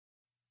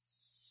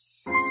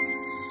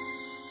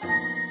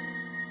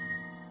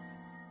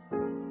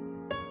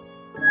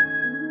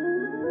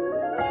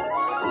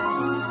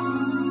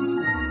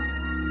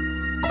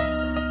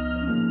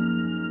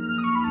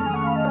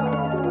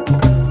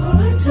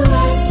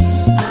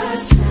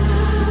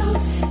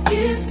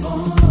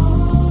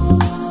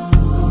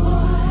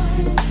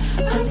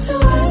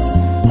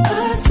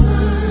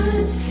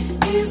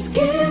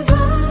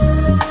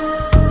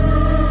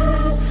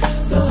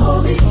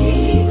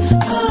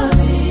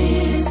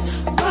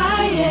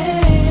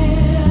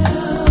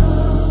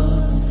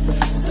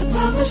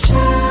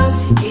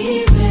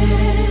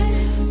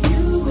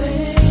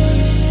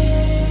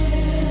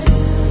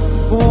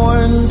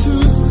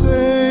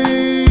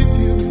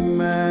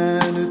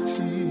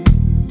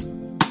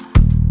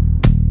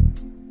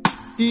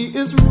He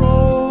is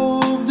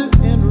robed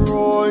in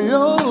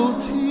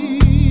royalty,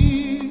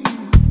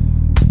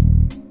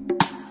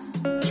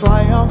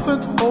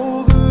 triumphant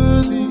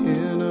over the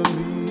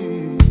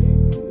enemy,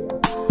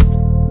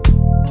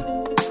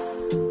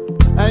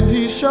 and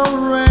he shall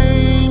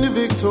reign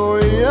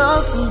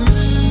victoriously.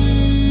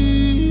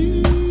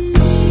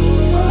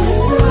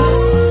 To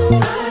us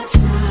a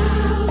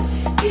child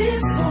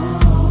is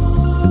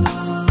born.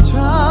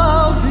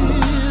 Child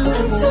is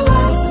Unto born.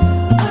 us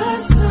a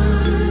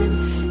son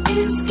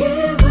is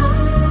given.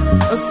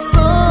 A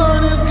son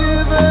is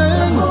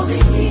given. The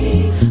Holy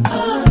King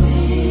of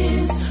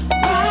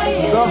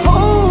Israel. The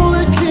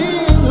Holy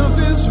King of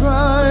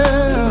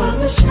Israel.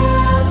 Promise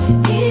shall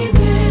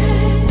Emmanuel.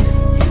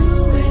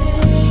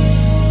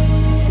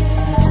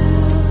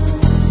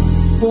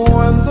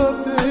 Born the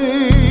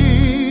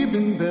babe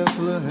in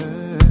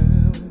Bethlehem,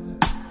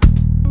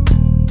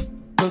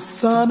 the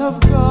Son of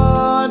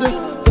God,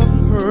 the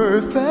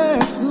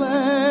perfect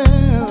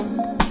Lamb.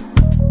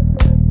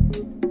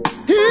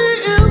 He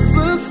is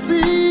the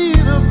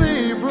seed of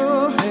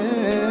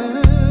Abraham,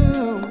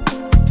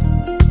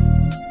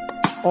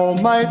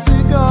 Almighty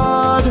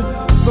God,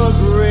 the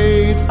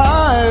great I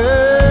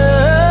am.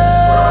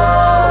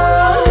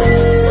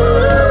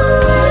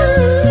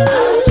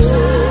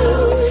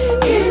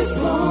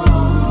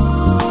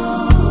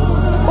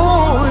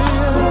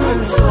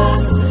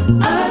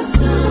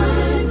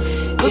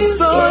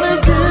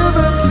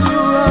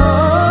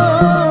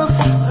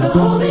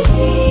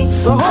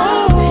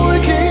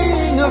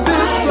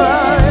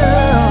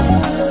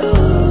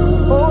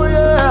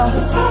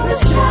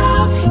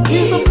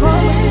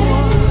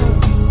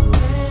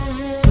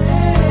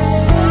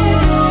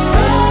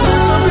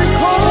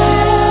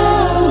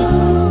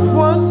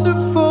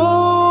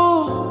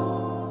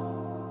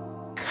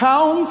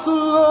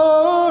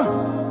 Counselor,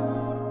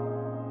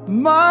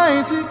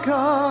 mighty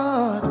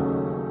God,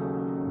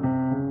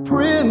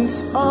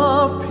 Prince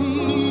of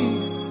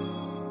Peace,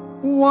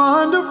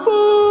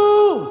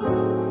 wonderful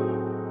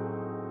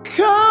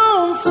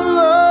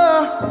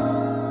Counselor,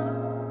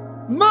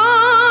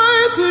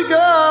 mighty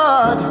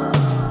God,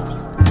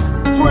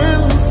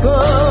 Prince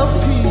of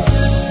Peace.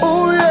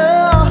 Oh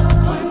yeah,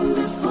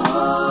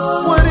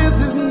 wonderful. What is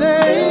his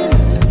name?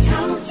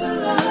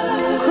 Counselor.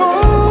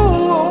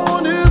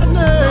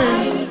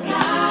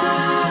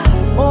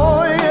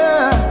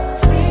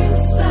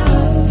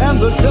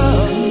 The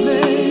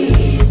government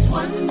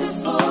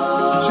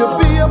shall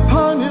be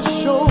upon his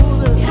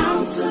shoulders.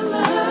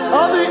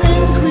 All the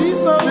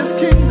increase of his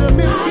kingdom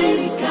is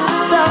peace.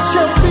 There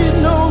shall be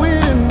no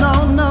end, no,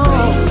 no.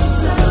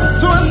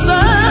 To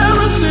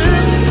establish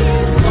it,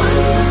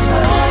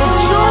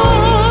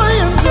 joy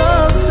and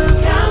justice,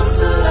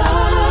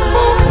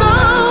 both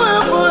now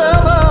and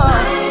forever,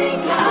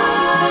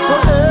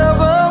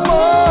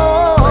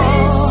 forevermore.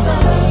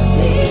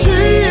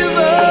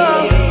 Jesus,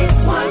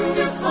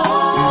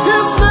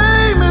 his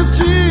name is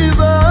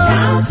Jesus.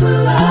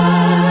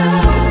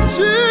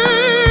 Jesus.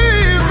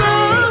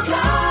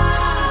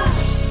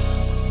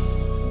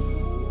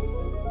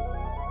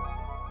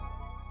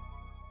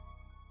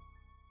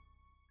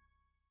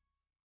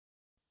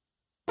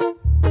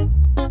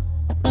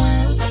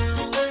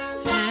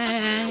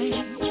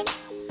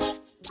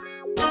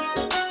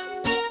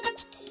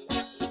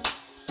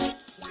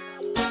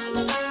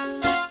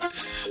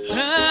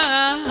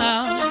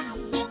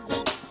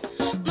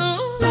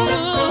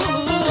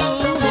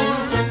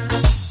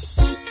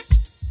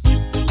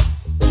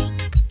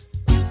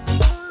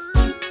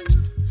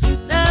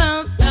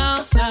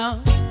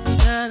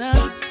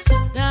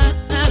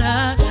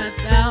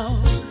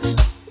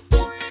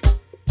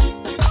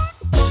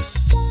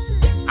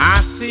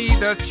 I see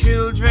the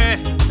children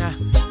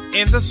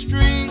in the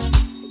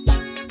streets,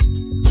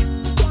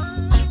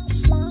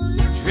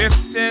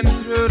 drifting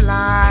through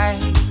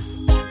life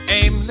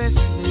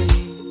aimlessly.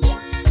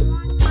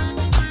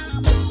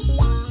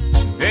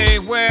 They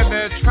wear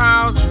their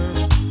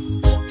trousers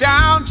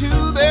down to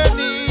their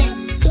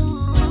knees,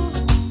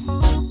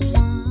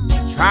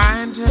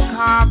 trying to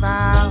carve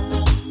out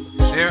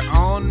their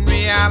own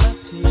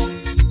reality.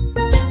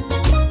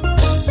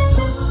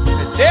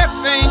 The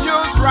death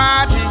angel's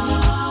riding,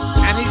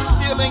 and he's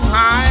stealing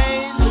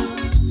lives.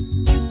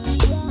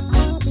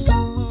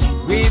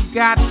 We've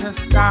got to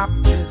stop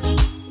this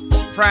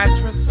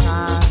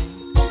fratricide.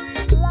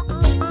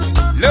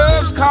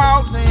 Love's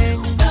calling.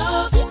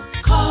 Love's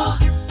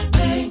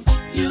calling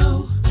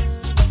you.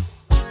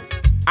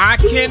 I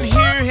can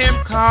hear him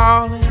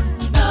calling.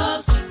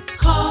 Love's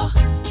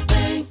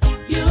calling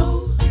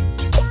you.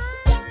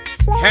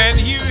 Can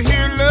you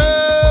hear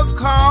love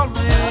calling?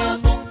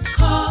 Love's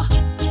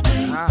calling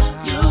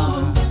you.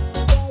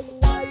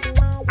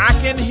 I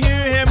can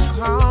hear him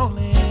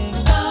calling.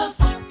 Love's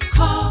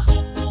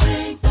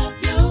calling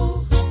you.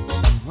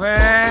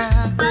 Well,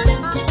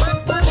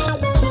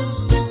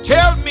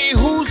 tell me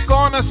who's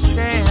gonna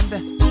stand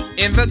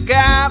in the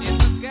gap.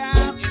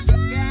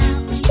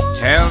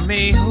 Tell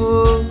me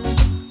who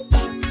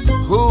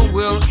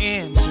will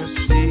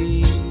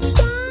intercede.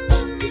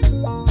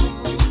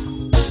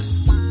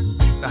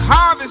 The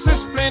harvest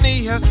is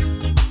plenteous,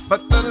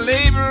 but the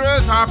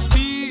laborers are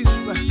few.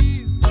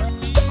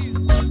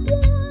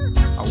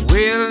 A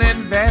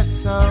willing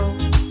vessel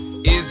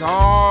is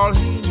all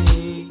he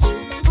needs.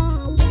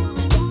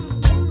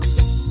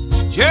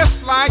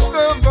 Just like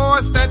the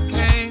voice that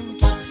came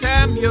to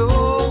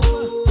Samuel,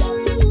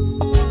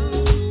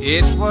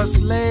 it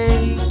was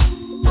late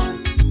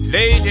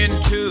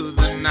into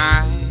the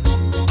night.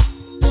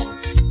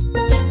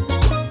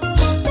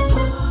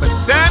 But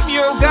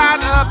Samuel got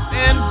up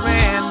and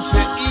ran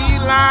to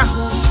Eli,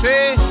 who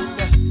said,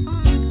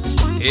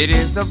 "It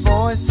is the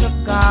voice of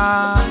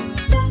God,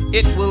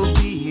 it will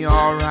be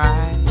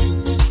alright.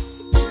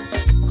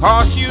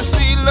 'Cause you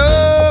see,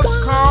 love's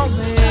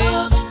calling.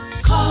 Love's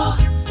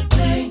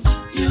calling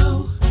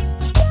you.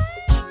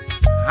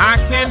 I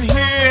can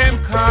hear him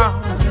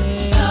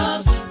calling.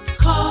 Love's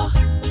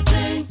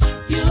calling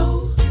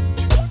you.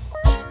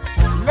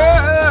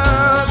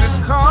 Love is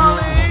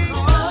calling.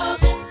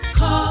 Love's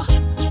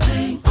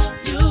calling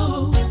you.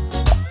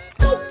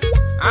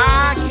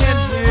 I can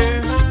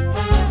hear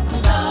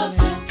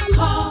Love's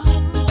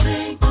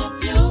calling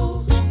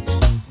you.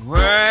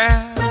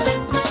 well,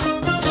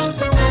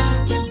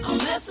 A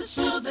message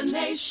to the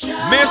nation.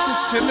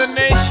 message to the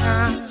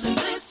nation. To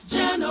this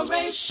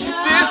generation.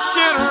 This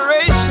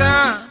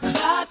generation,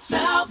 God's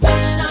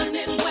salvation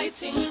is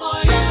waiting for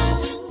you.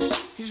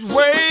 he's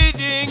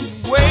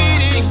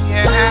waiting,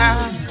 yeah.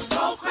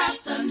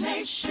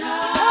 Procrastination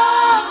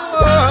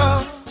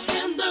Oh,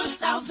 hinders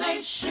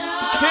salvation.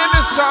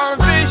 tender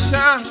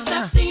salvation.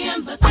 Accept the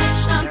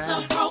invitation to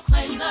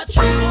proclaim the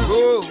truth.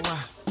 Oh,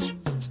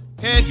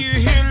 can't you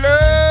hear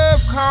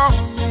love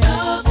calling?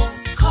 Love's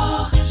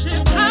call.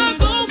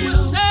 Chicago was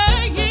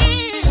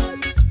saying.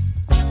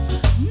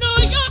 New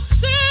York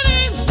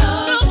City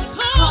love's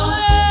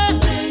calling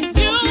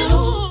you.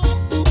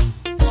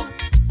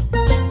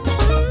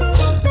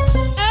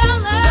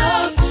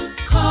 LA's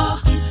call.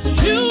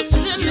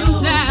 Houston and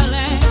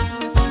Dallas.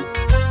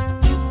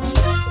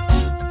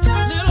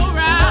 Little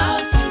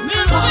Rock,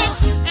 Memphis,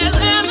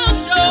 Atlanta,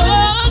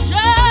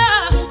 Georgia.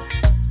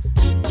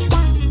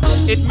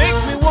 It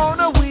makes me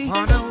wanna weep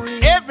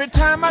every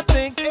time I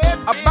think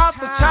about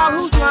the child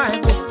whose life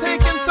was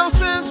taken so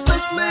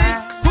senselessly.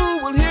 Who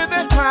will hear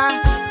their cry,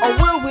 or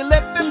will we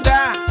let them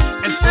die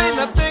and say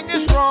nothing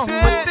is wrong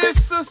with this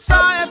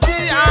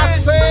society? I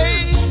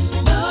say,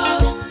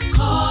 Love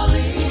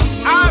calling.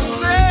 I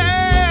say,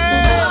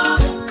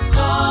 Love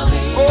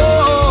calling.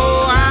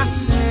 oh, I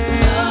say,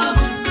 Love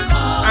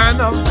calling. and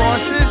the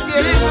voice is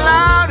getting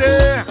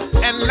louder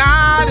and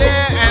louder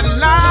and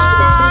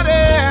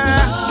louder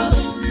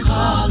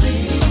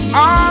Calling.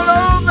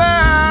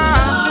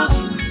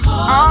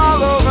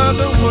 all over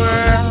the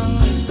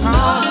world. It's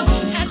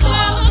calling.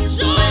 Atlanta,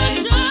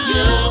 Georgia,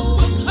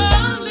 we're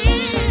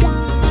calling.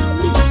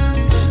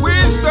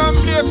 Wisdom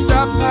lift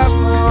up her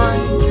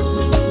voice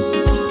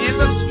in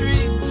the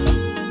streets.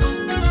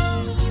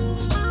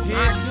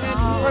 Here's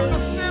but the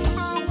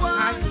simple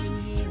one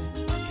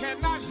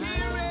cannot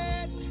hear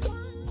it.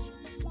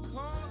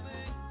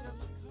 Calling,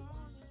 just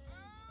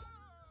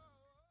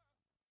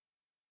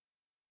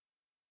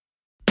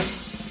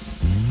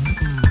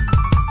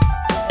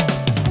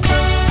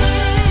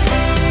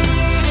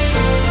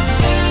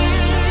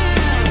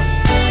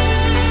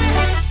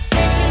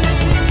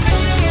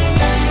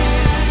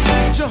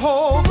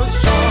Jehovah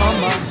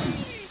Shammah,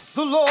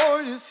 the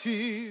Lord is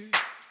here.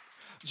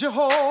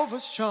 Jehovah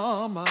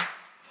Shammah,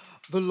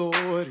 the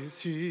Lord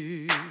is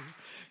here.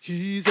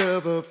 He's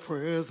ever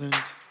present,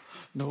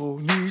 no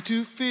need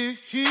to fear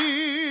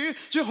here.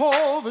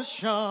 Jehovah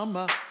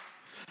Shammah,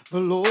 the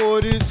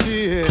Lord is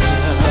here.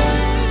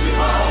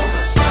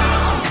 Jehovah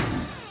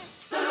Shammah,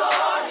 the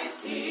Lord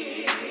is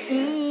here.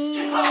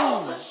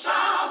 Jehovah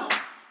Shammah,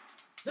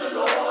 the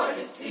Lord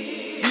is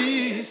here.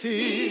 He's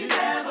here. He's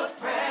ever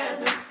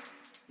present,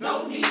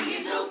 no need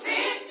to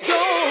fear.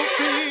 Don't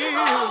fear.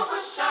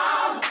 Jehovah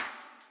Shammah,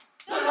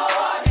 the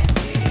Lord is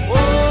here.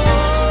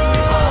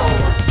 Oh,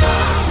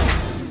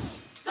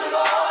 The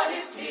Lord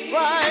is here.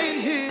 right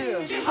here.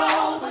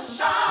 Jehovah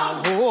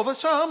Shammah, Jehovah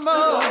Shammah, the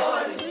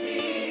Lord is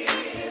here.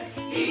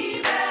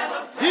 He's ever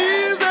present,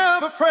 He's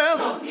ever present.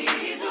 no need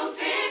to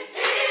fear.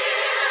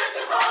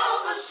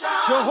 Jehovah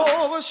Shammah,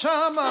 Jehovah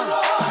Shammah, the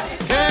Lord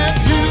is can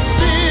you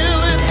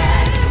feel it?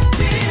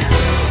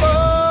 Oh,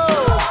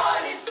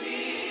 Lord is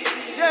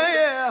here.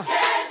 yeah,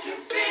 Can't you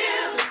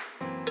feel it?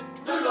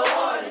 The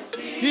Lord is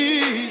here.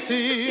 He's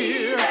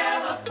here.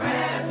 Ever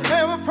present.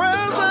 Ever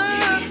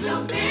present. To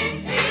be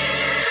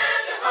here.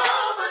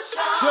 Jehovah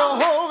Shammah.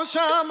 Jehovah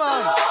Shammah,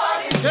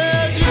 Lord is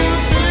can you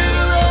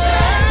feel it?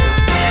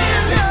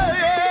 Yeah,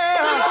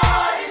 yeah.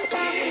 Lord is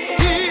here.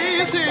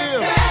 He's here.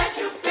 Can't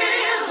you feel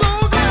it? So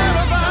glad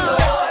about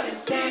it. Lord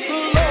is The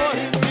here. Lord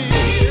is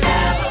here.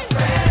 Ever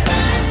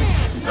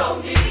present. No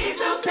need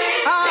to be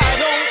I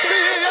don't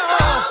fear.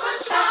 Jehovah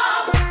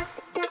Shammah.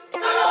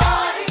 The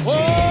Lord is Oh,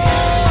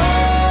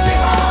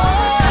 here.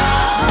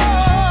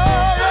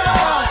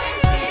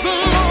 the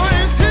Lord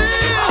is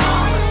here.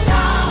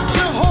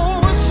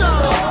 Jehovah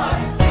Shammah,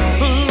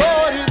 the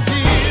Lord is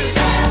here.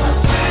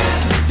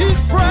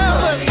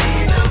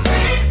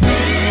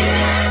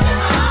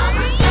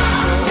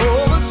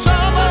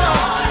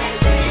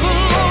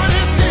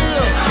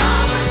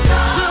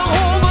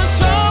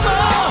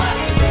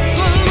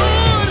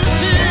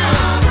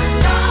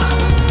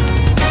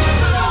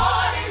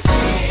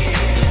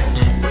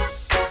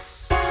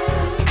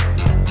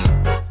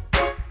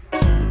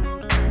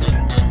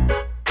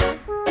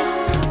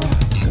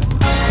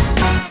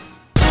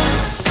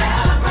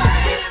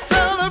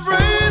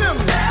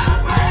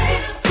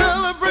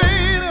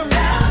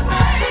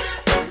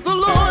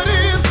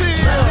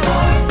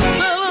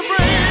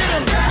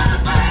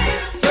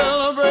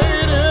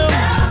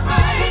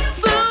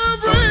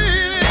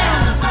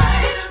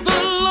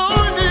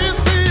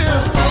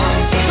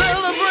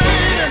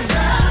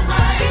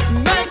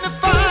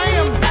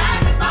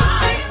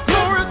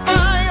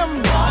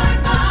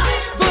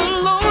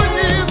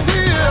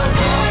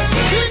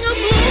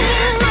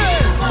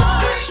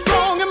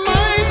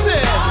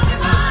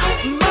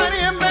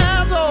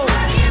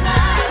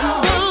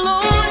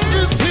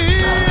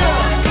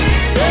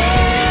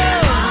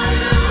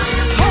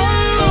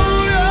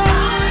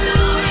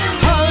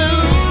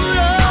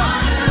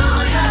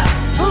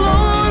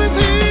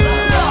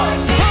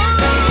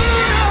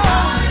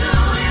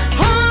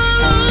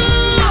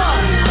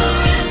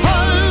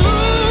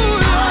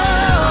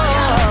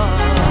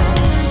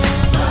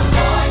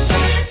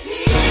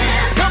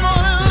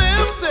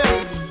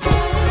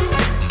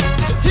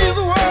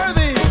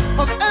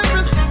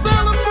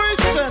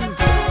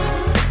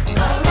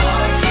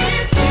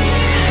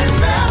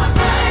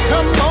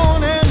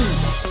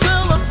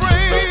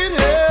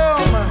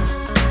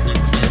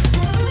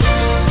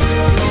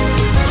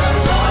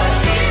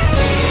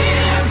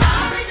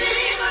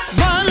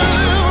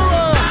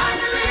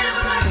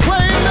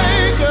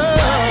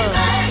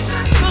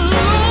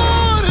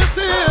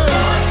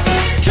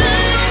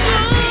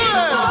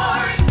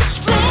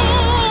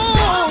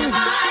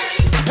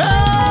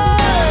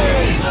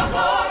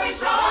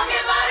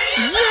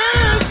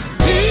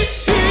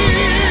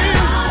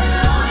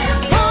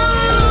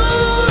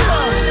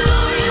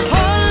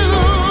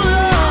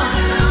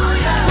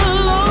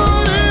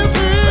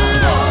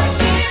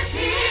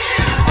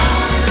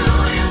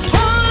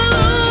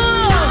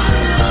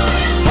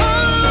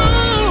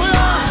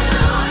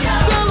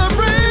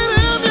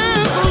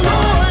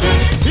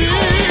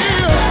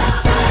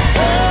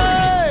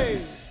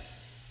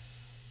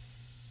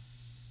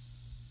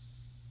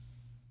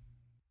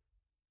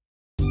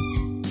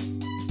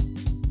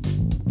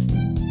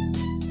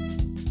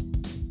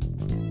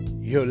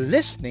 You're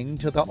listening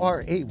to the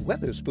R.A.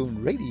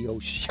 Weatherspoon Radio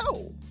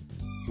Show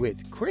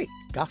with great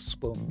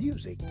gospel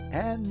music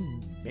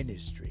and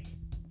ministry.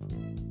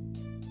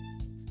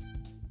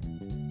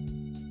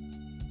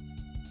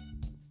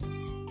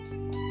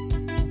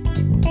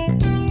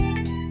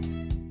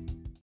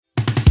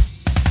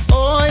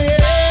 Oh,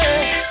 yeah.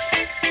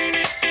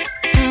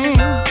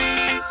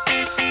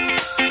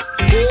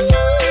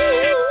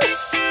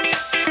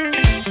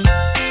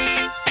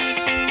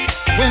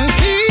 When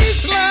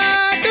peace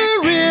like a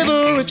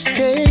river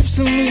escapes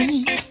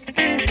me,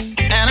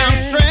 and I'm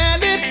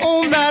stranded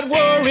on that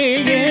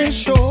worrying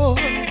shore,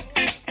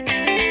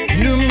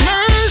 new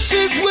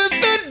mercies with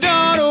the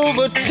dawn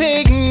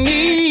overtake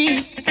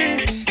me,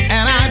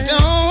 and I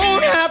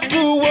don't have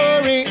to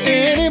worry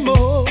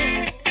anymore.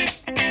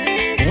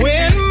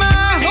 When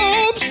my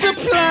hope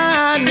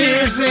supply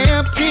nears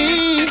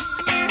empty,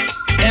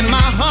 and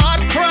my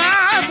heart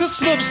cries,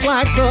 this looks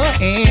like the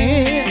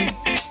end,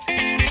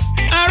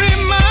 I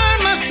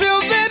remind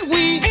myself that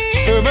we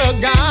serve a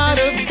God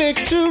of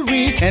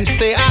victory, and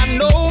say, I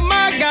know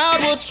my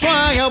God will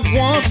triumph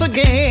once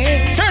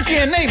again. Turn to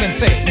your neighbor and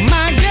say,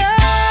 my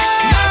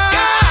God,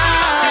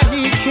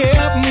 He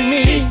kept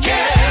me. He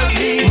kept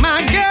me.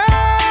 My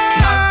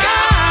God,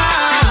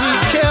 He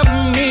kept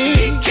me.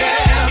 He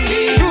kept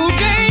me. Through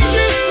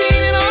danger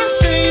seen and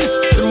unseen,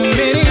 through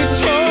many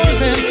toils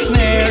and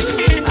snares,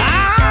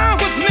 I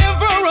was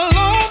never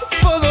alone,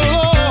 for the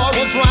Lord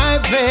was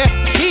right there.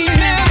 He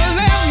never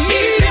left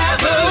me,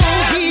 though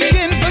He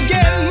didn't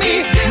forget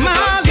me.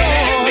 My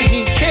Lord,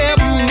 He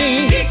kept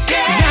me.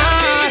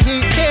 God, He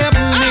kept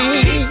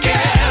me.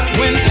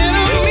 When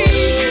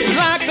enemies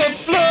like a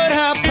flood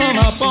have come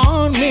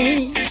upon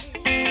me,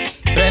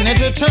 threatening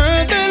to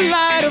turn the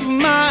light of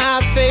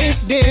my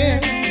faith dim,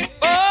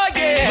 oh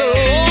yeah, the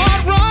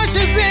Lord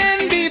rushes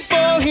in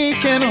before He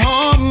can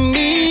harm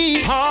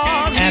me,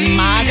 and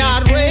my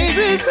God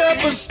raises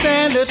up a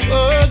standard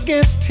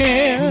against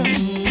him.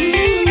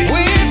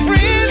 When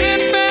friends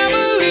and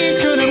family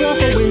turn and walk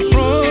away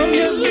from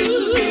you,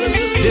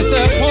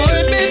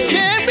 disappointment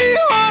can be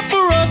hard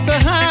for us to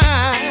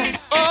hide.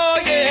 Oh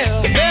yeah,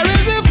 there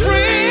is a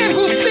friend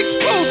who sticks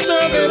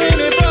closer than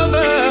any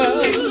brother.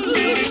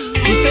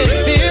 He says,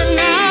 fear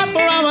not,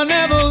 for I will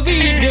never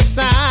leave your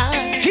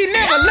side. He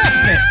never left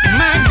me.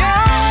 My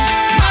God,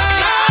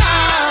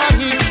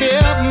 He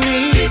kept me.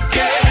 He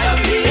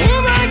kept me. Oh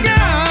my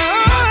God,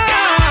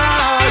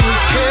 He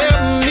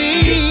kept me.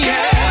 He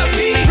kept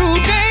me. Through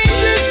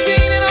danger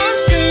seen and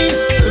unseen,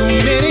 through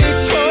many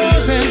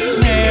toils and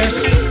snares,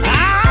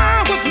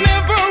 I was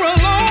never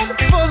alone,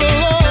 for the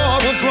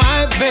Lord was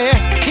right there.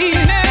 He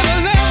never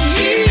left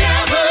me,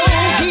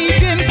 though He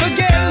didn't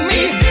forget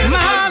me.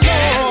 My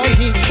Lord,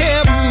 He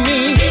kept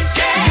me.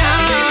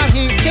 God,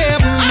 He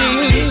kept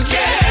me.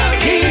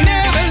 He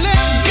never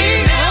left me.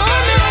 Oh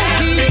no,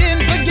 He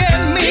didn't forget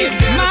me.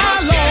 My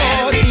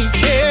Lord, He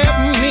kept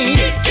me.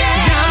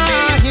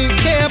 God, He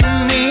kept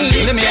me.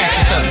 Let me ask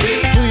you something.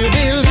 Do you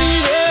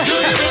believe it?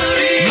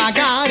 My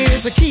God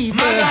is a keeper.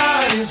 My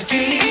God is a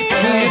keeper.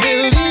 Do you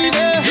believe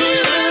it?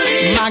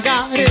 My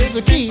God is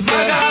a keeper.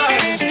 My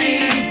God is a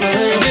keeper.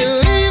 Do you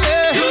believe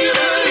it?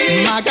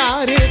 My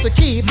God is a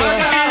keeper. My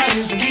God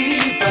is a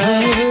keeper.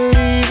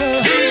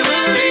 Do you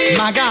believe it?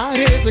 My God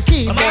is a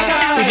keeper.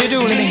 If you do,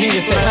 let me hear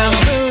you say, I'm a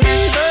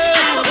believer.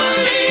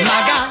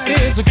 My God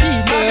is a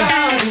keeper.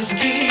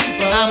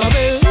 I'm a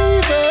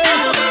believer.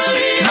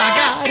 My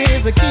God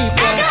is a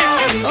keeper.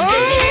 Oh,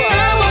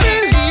 I'm a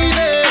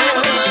believer.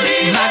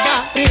 My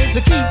God is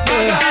a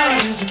keeper.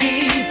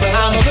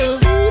 I'm a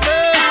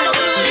believer.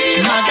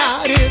 My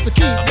God is a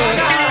keeper.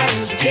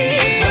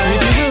 If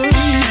you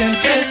believe, then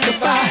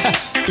testify.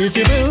 If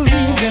you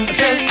believe, then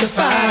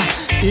testify.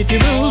 If you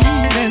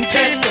believe, then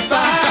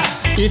testify.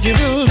 If you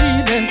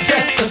believe, then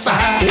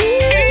testify.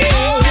 Ooh,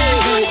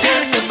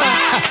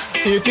 testify.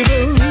 If you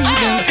believe,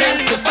 then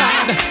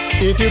testify.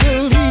 If you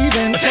believe,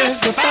 then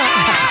testify.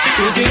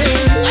 If you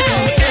believe,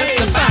 then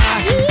testify.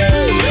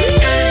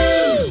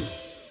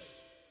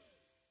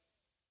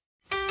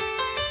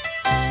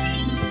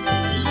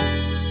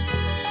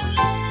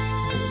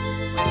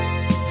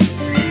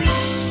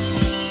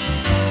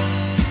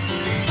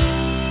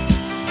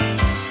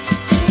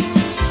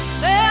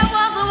 There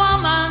was a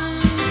woman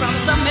from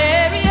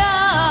Samaria,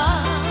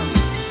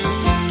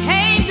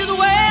 came to the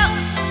well,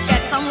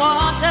 get some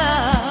water,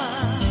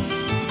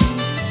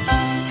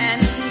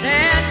 and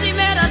there she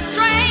met a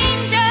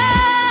stranger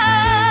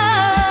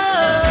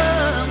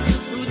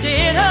who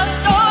did her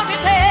story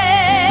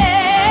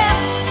tell.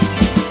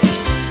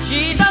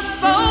 Jesus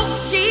spoke,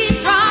 she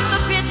dropped the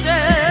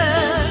pitcher,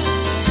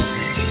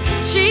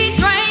 she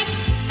drank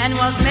and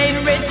was made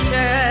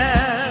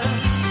richer.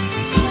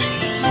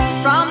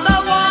 From the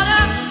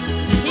water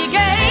He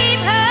gave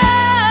her,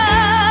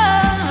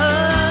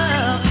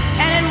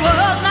 and it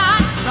was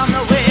not from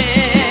the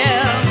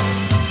well.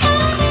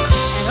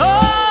 And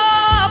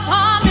oh,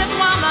 upon this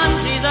woman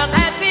Jesus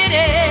had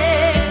pity,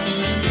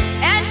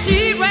 and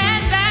she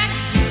ran back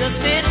to the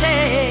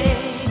city,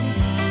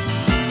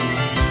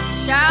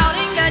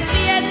 shouting that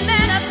she had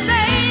met a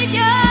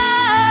Savior.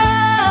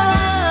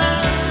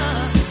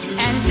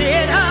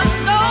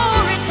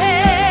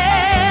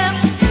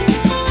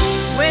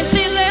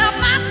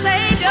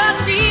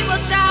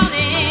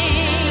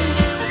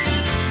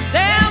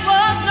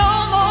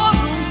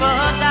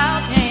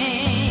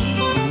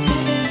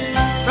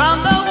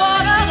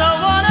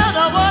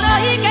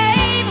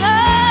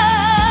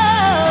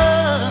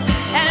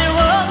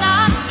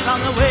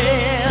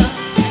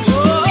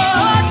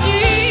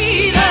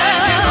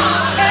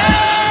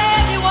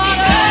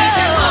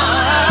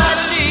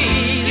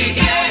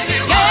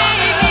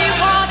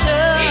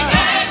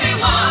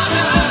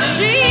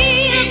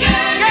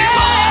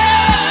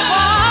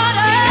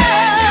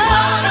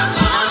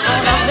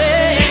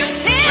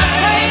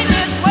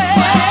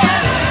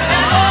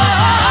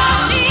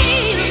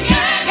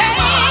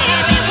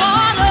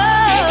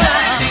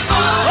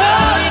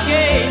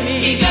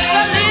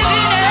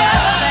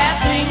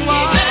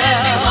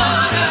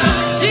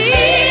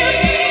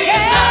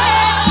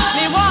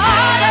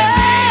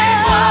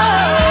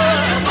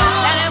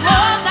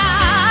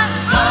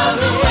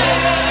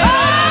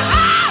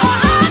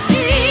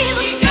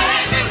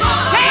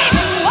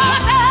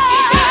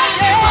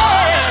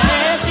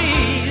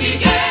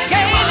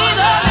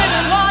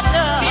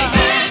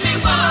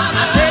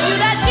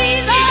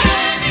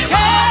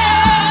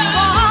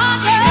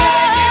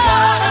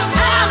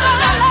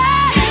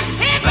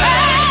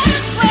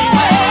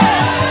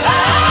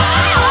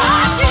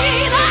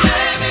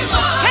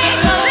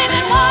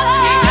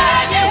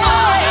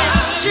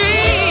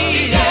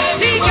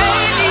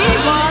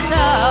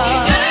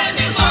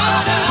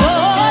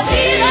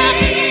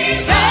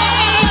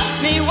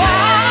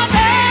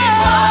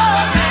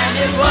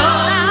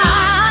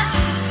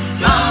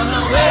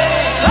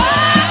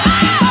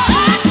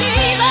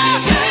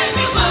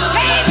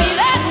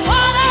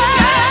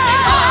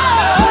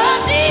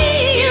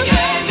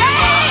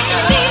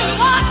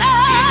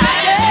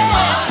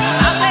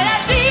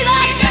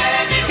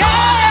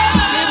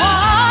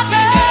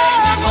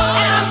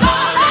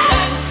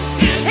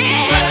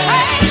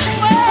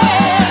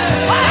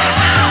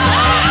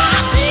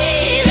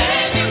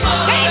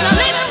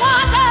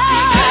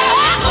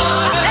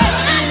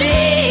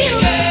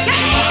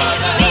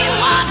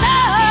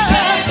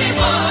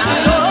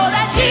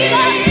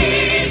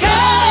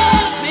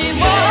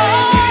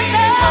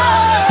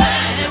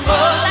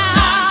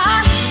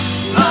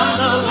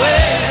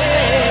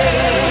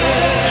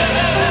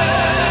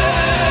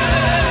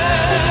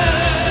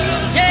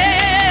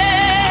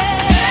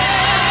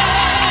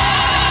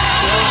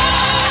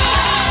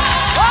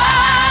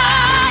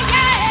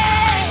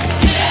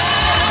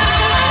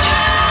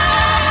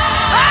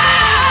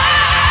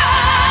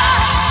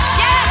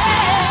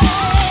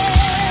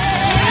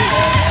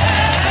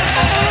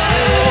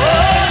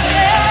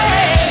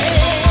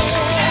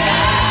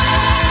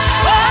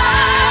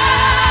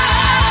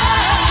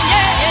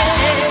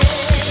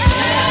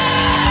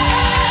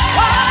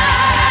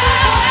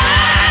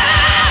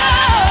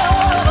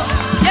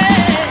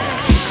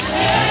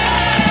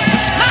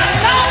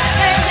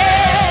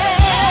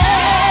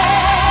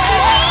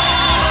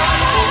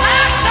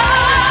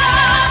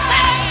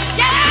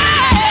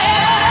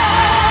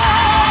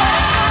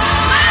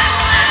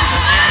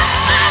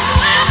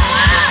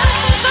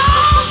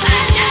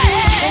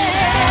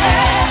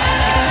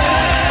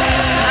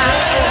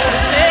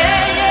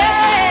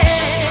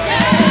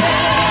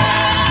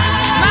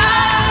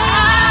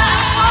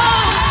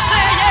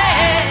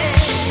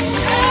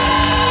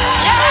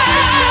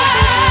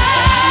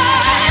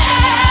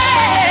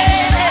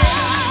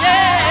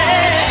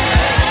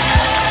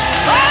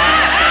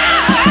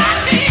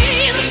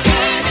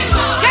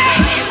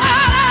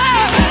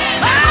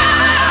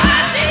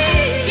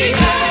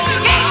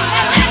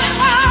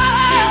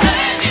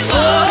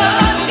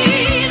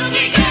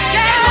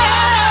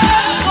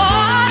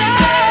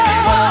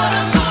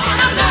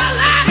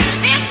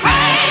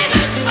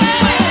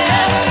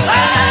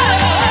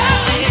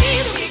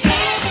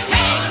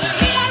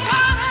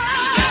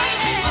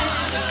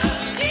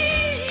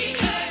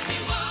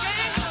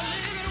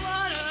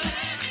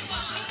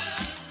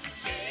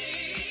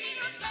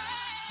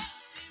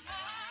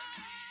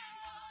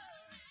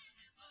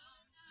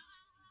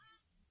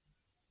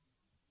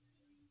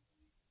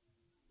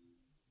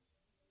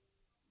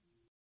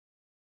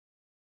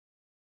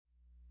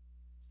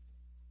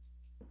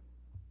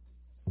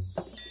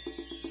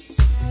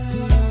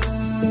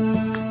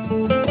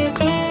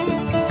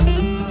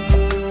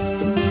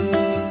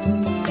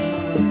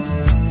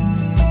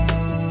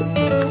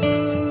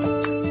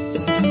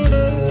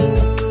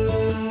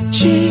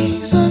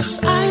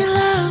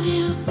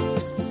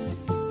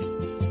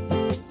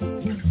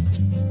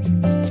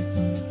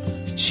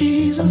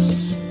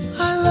 Jesus,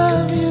 I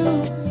love you.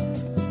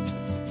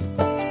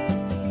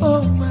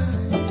 Oh my.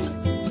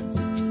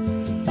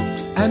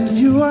 And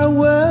you are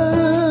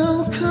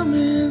welcome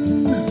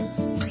in.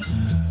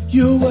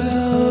 You're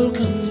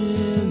welcome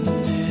in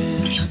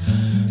this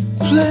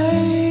place.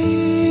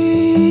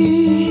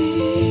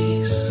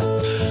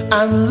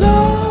 I'm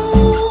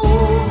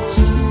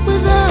lost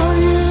without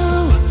you.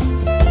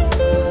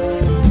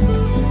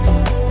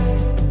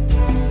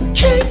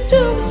 Can't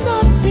do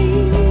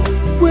nothing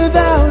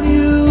without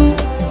you.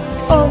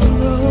 Oh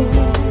no.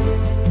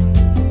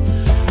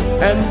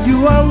 And you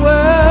are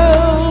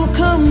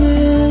welcome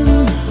in.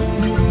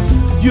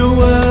 You're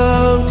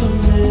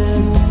welcome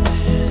in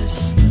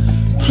this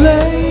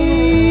place.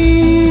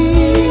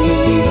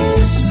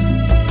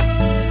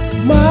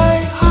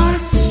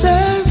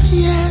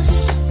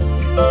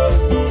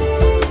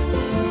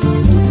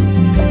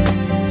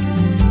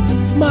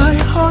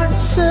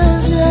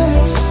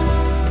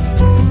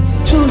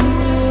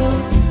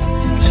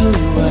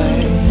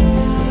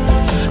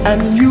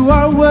 and you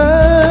are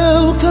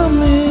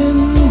welcome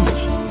in.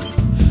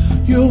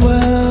 You're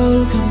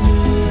welcome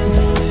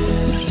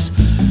in this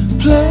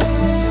place.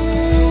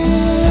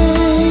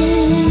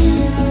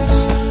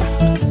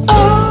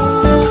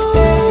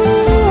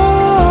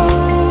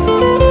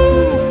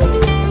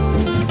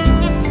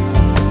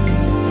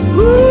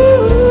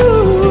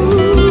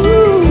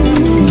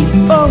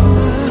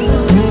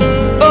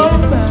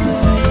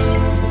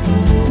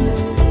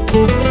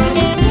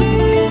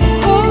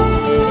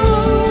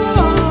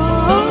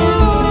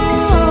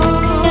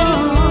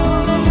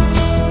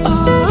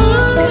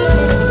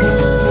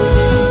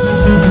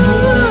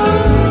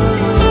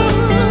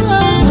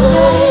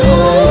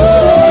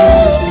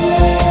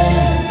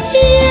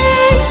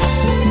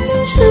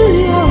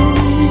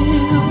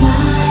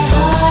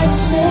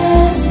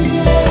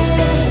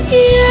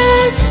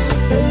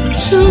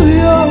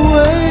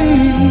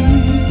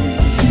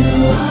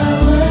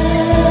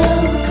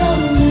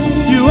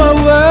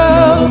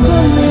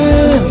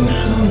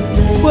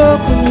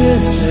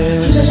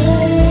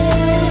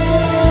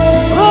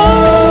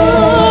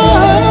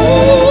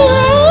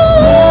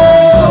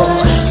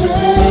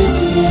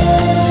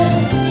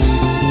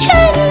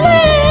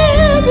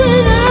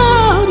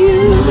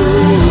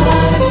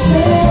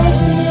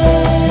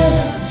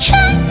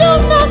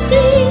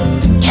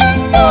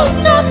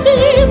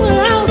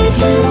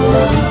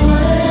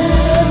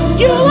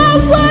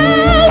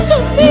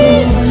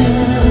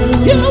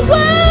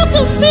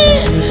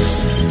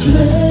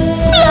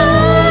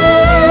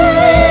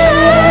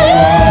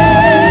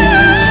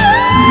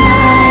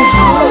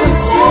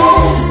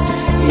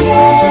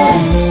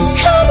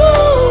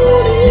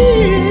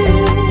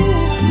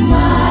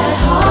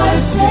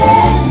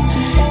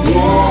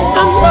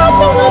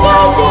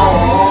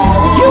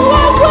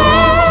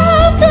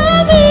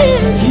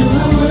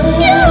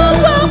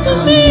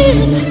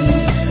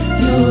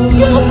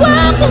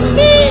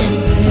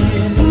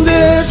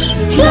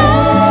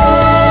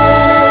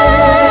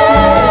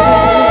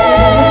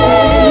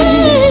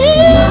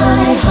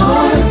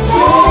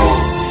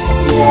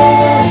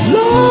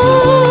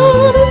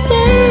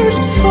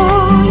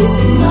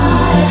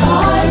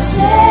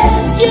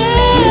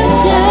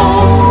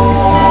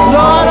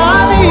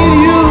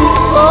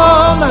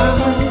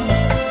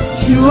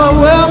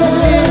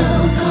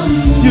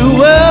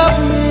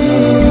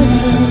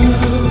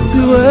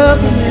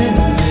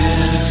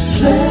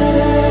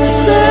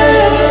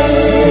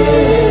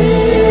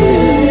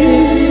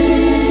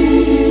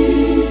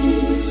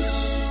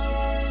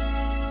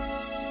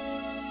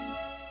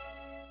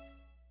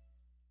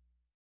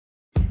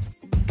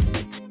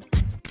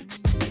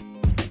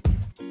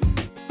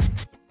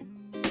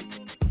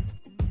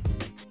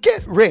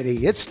 Get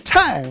ready. It's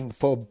time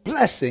for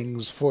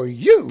Blessings for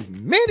You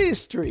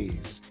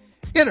Ministries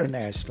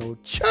International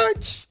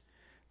Church,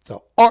 the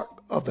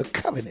Ark of the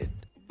Covenant,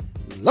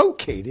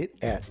 located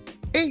at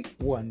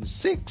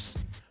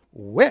 816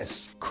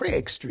 West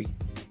Craig Street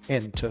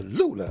in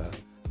Tallulah,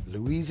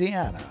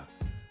 Louisiana,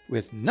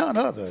 with none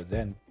other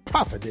than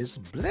Prophetess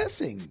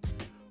Blessing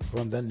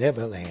from the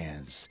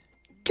Neverlands.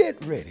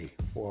 Get ready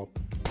for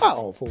a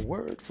powerful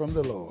word from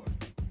the Lord.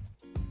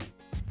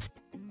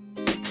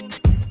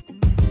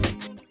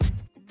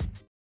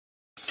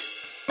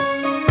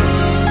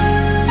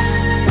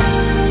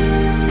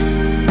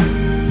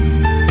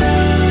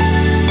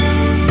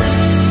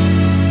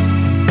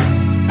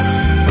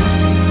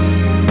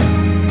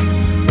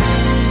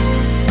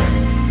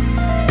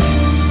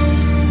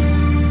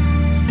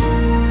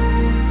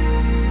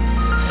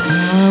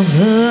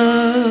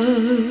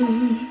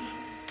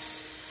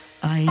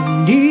 I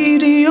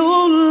need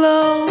your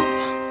love,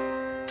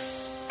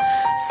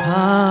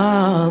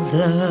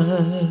 Father.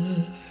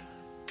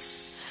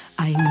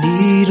 I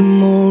need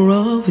more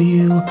of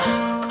you,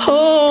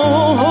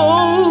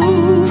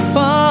 oh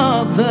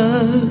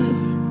Father.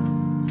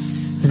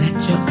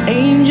 Let your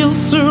angels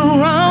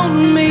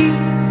surround me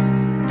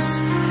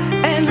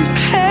and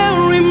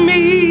carry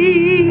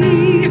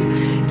me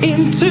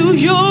into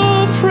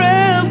your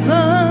presence.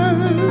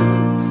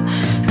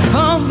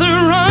 Father,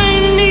 I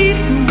need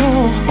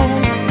more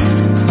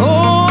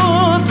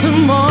for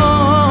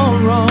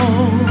tomorrow.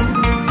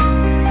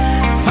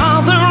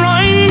 Father,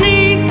 I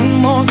need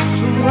more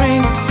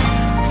strength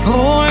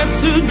for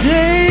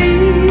today.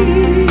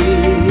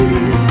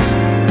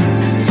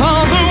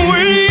 Father,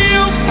 when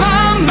you're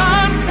by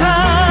my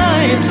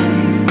side,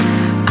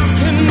 I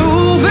can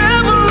move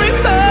every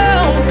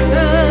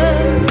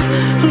mountain.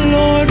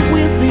 Lord,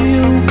 with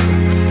you,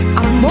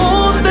 I'm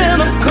more than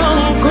a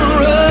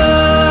conqueror.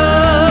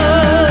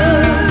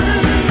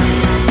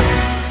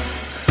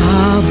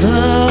 Father,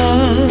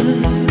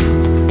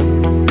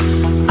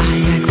 I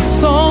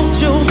exalt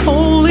your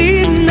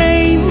holy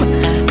name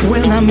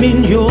when I'm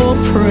in your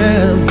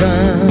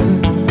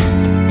presence.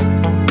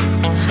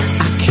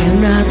 I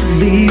cannot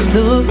leave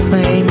the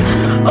same.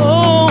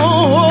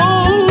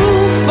 Oh,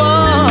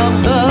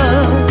 Father,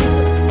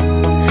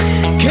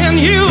 can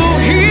you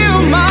hear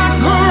my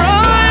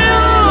cry,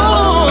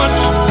 Lord?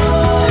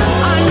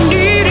 I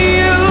need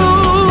you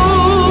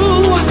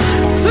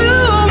to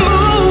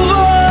move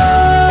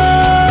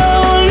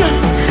on.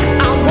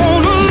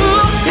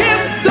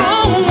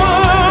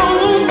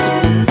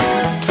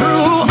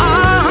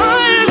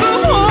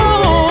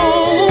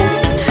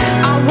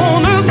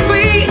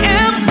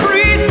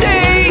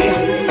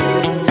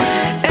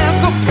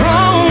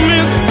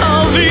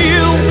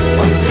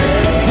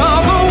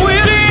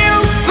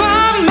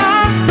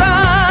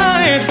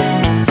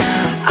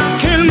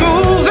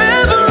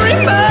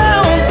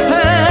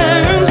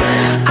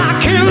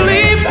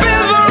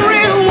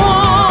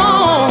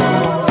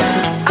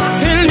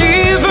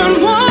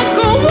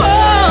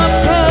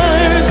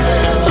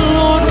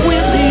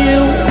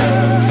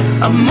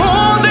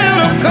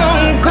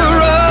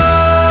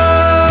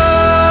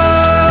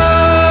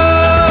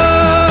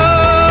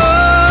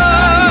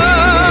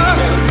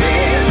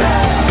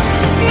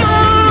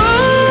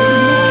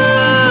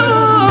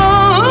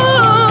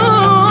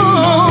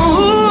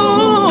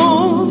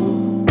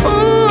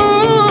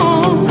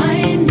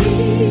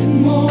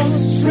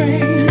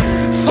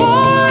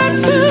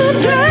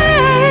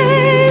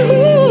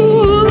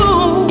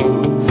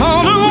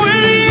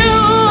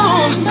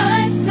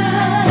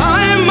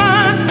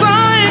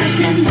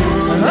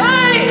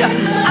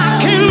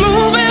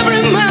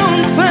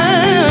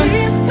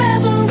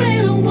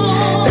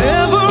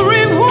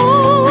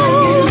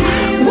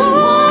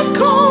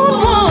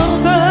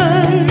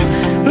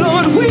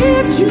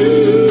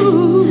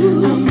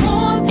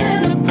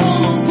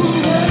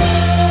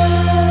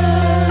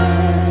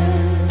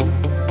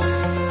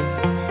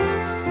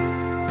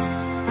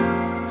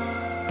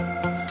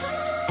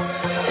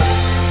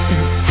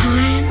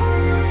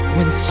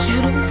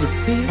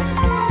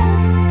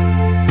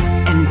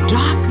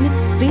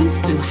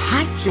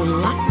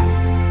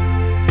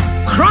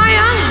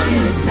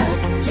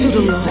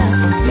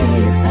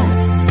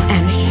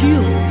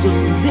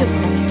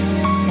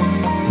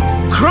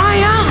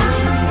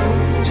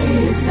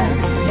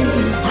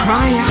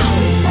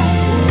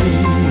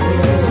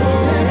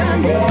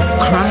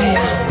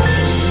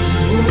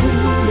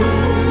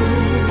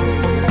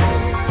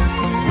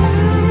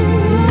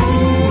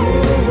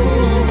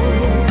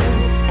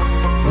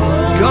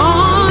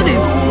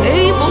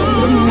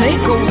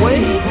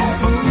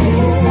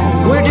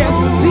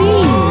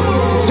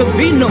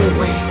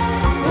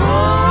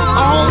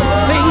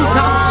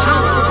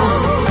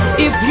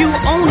 If you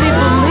only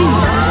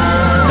believe,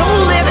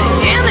 don't let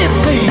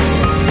anything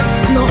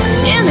nor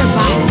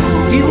anybody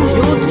steal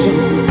your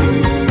joy.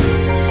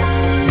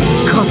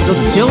 'Cause the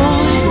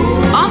joy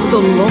of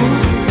the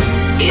Lord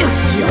is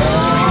your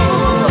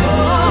strength.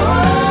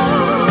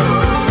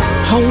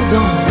 Hold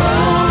on.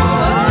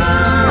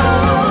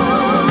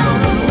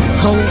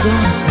 Hold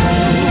on.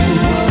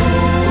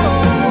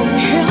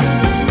 Help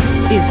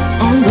is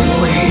on the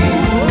way.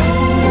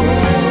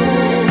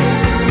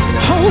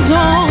 Hold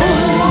on.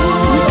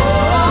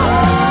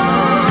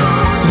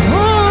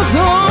 Hold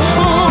on.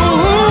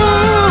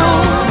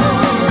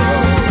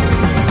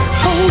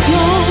 Hold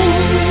on.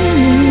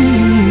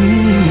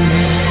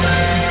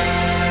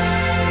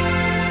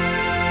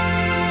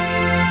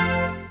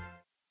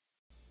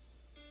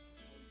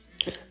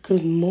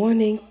 Good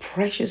morning,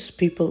 precious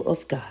people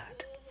of God.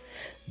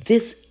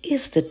 This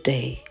is the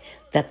day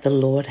that the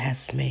Lord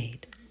has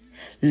made.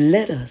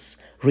 Let us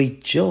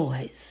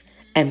rejoice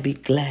and be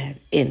glad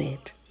in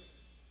it.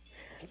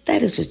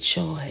 That is a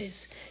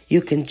choice.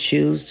 You can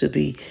choose to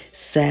be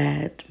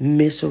sad,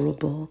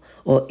 miserable,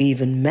 or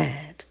even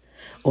mad.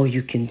 Or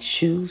you can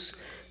choose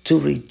to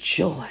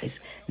rejoice,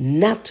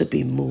 not to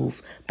be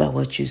moved by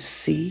what you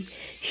see,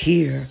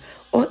 hear,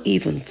 or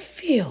even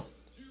feel.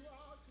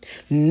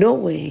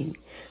 Knowing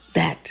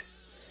that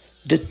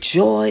the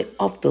joy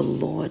of the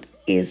Lord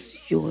is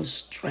your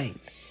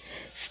strength.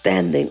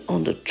 Standing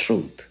on the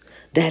truth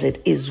that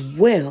it is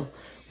well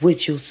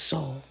with your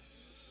soul.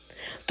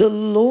 The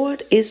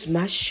Lord is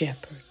my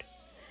shepherd.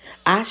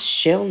 I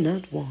shall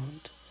not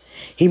want.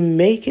 He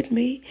maketh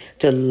me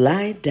to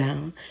lie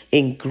down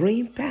in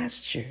green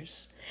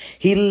pastures.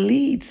 He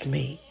leads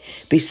me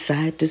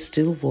beside the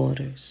still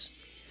waters.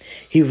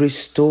 He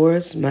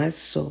restores my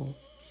soul.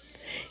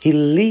 He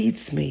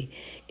leads me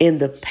in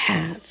the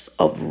paths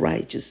of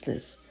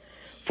righteousness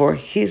for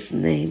his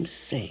name's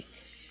sake.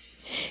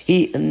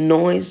 He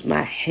anoints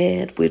my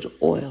head with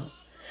oil.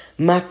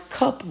 My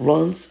cup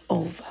runs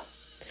over.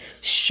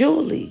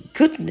 Surely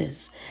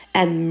goodness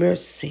and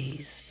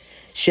mercies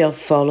shall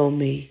follow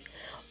me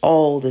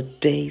all the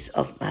days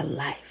of my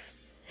life,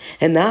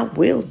 and I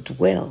will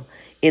dwell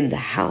in the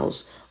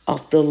house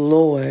of the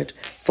Lord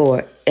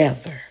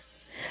forever.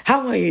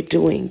 How are you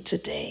doing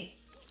today?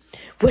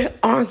 Where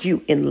are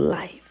you in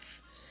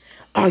life?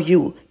 Are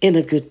you in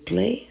a good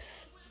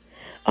place?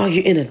 Are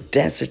you in a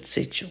desert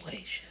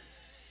situation?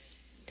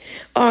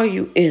 Are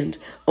you in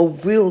a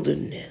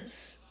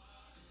wilderness?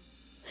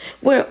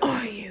 Where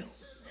are you?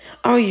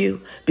 Are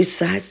you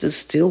besides the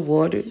still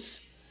waters,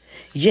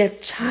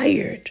 yet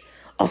tired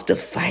of the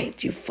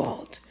fight you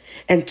fought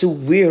and too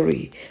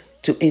weary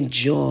to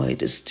enjoy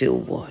the still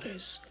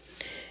waters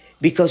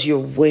because you're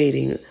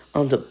waiting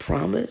on the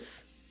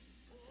promise?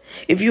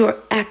 If you are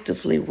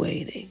actively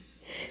waiting,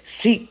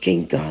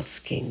 seeking God's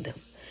kingdom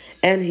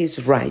and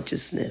his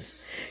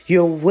righteousness,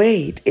 your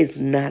wait is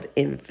not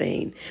in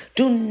vain.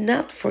 Do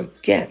not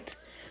forget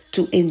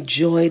to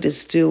enjoy the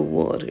still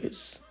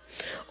waters.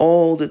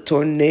 All the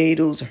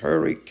tornadoes,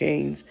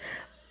 hurricanes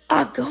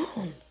are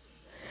gone,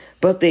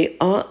 but they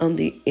are on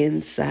the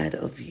inside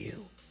of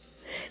you.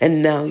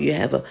 And now you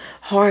have a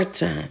hard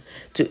time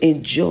to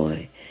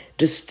enjoy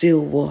the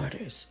still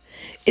waters.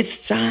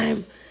 It's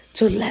time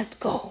to let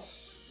go.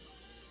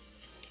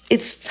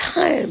 It's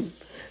time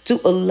to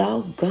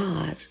allow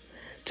God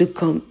to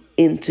come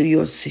into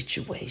your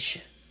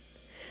situation.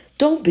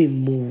 Don't be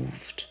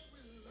moved.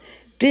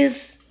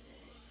 This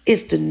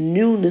is the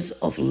newness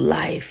of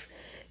life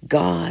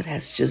God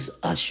has just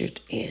ushered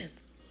in.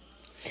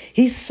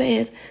 He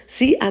said,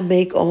 see, I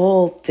make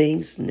all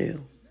things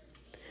new.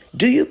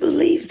 Do you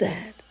believe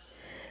that?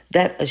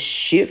 That a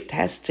shift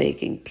has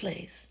taken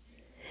place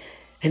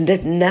and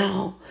that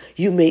now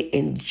you may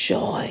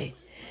enjoy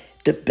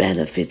the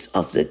benefits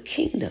of the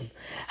kingdom.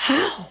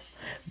 How?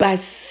 By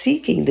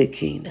seeking the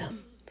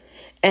kingdom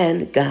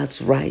and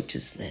God's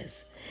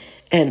righteousness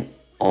and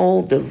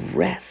all the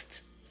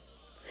rest,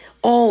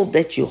 all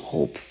that you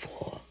hope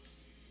for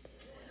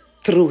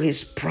through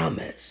his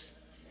promise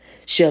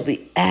shall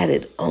be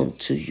added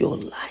unto your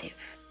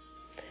life.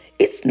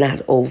 It's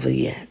not over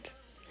yet.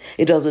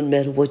 It doesn't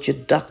matter what your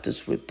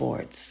doctor's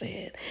report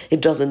said. It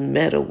doesn't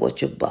matter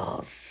what your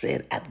boss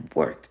said at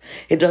work.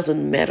 It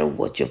doesn't matter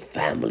what your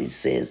family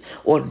says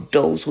or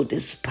those who are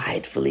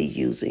despitefully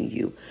using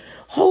you.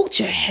 Hold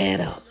your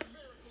head up.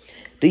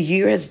 The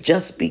year has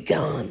just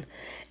begun,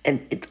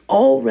 and it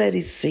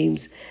already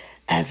seems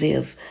as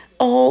if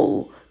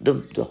all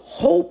the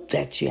hope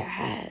that you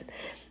had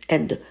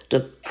and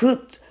the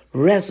good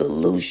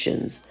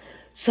resolutions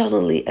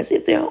suddenly, as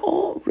if they're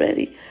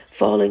already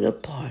falling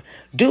apart.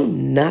 Do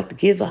not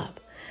give up.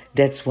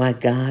 That's why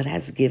God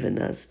has given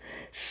us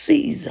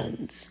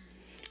seasons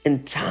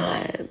and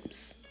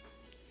times.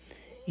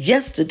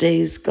 Yesterday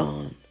is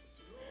gone.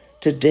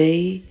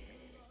 Today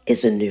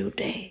is a new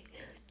day.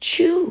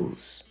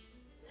 Choose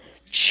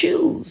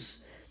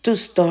to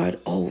start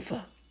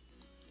over.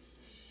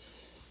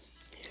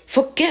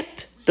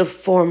 Forget the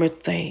former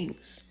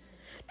things.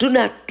 Do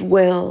not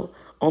dwell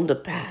on the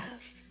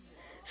past.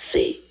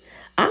 See,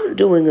 I'm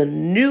doing a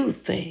new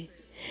thing.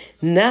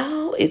 Now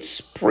it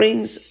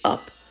springs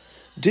up.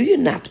 Do you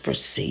not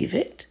perceive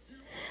it?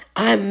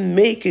 I'm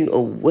making a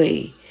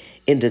way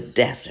in the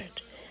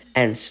desert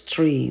and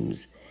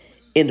streams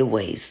in the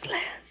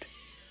wasteland.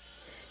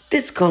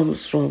 This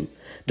comes from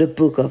the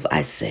book of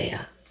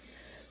Isaiah,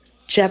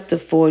 chapter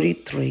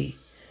 43,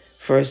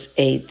 verse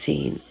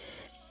 18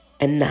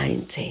 and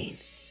 19.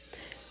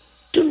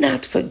 Do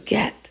not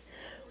forget,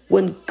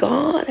 when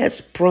God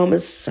has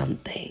promised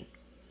something,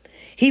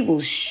 He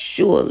will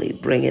surely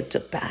bring it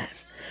to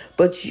pass.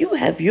 But you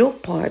have your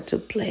part to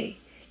play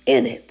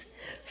in it.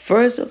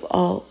 First of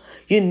all,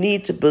 you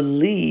need to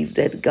believe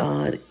that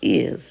God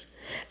is,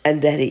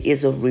 and that He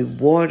is a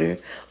rewarder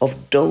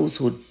of those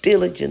who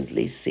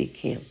diligently seek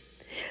Him.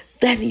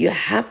 Then you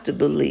have to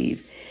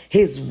believe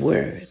His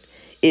word.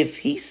 If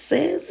He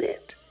says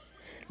it,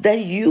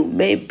 then you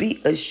may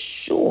be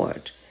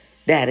assured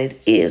that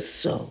it is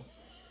so.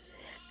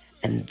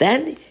 And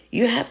then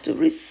you have to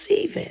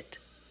receive it.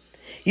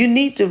 You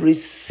need to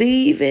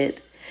receive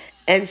it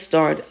and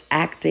start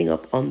acting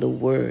upon the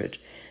word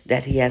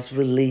that He has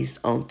released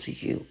unto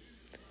you.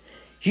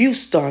 You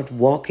start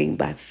walking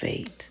by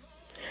faith,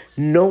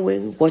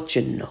 knowing what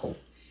you know.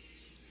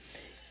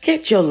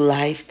 Get your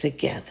life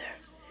together.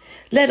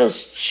 Let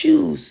us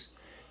choose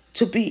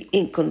to be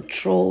in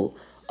control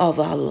of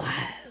our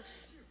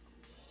lives.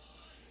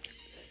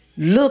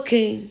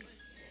 Looking,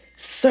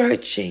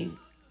 searching,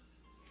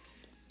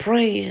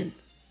 praying,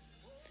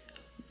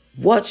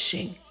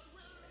 watching,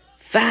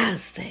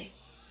 fasting.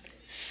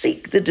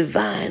 Seek the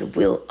divine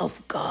will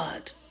of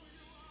God,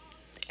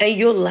 and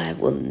your life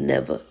will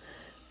never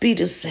be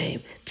the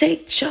same.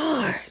 Take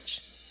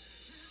charge.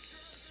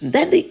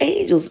 Then the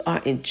angels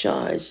are in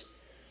charge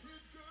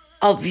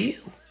of you.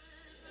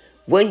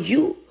 When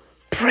you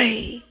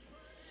pray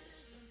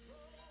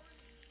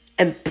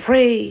and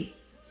pray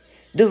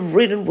the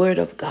written word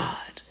of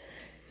God,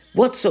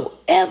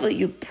 whatsoever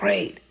you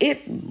prayed,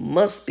 it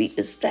must be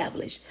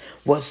established.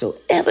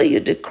 Whatsoever you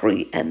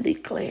decree and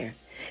declare,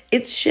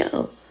 it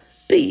shall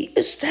be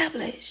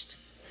established.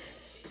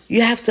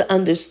 You have to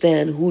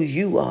understand who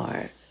you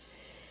are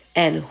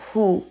and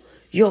who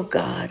your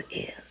God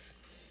is.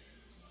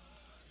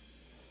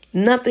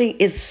 Nothing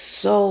is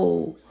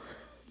so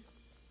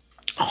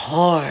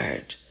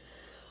hard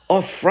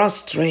or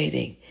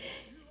frustrating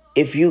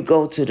if you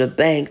go to the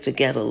bank to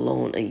get a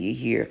loan and you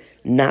hear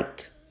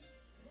not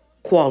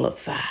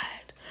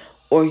qualified,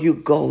 or you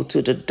go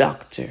to the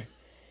doctor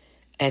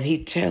and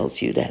he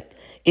tells you that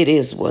it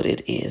is what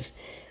it is.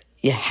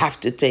 You have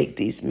to take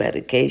these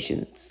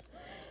medications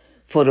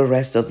for the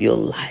rest of your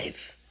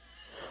life.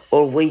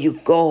 Or when you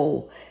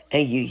go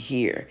and you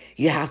hear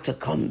you have to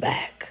come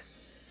back.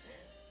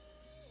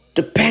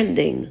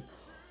 Depending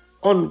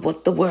on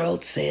what the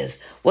world says,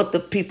 what the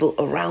people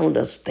around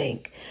us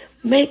think.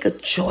 Make a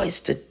choice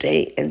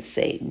today and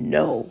say,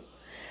 no,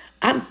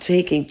 I'm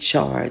taking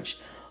charge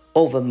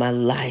over my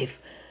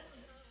life.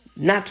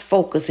 Not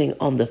focusing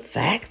on the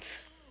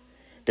facts,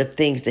 the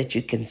things that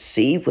you can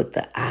see with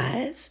the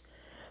eyes,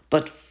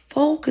 but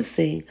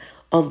focusing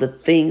on the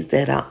things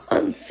that are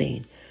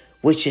unseen,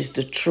 which is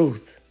the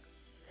truth.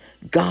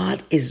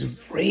 God is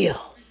real.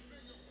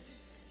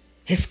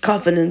 His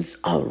covenants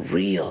are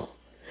real.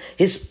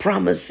 His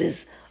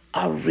promises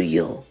are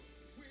real.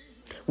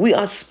 We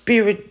are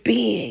spirit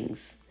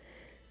beings,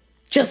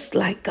 just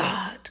like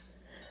God.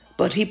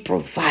 But He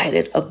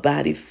provided a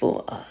body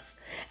for us.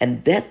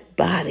 And that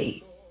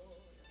body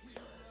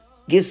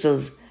gives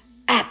us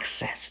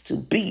access to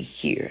be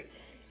here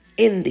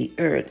in the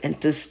earth and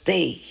to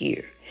stay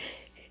here.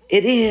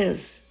 It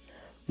is,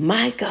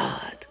 my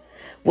God,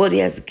 what He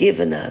has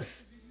given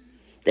us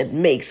that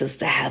makes us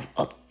to have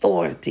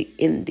authority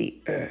in the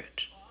earth.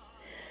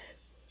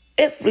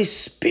 Every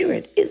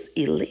spirit is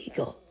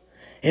illegal.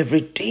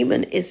 Every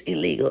demon is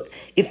illegal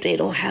if they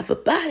don't have a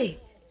body.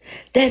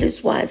 That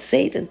is why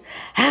Satan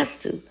had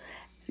to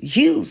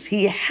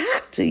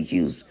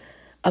use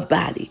a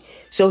body.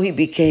 So he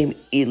became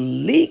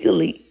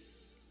illegally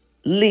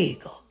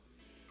legal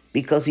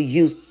because he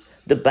used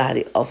the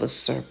body of a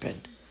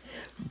serpent.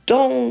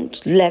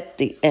 Don't let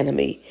the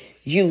enemy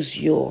use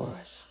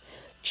yours.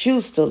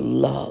 Choose to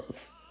love.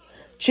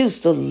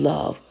 Choose to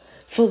love.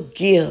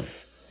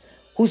 Forgive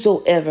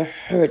whosoever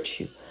hurt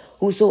you,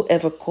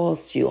 whosoever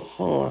caused you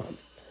harm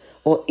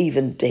or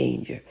even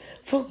danger.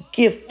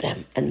 Forgive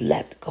them and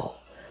let go.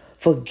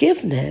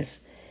 Forgiveness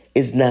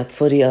is not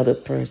for the other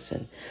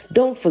person.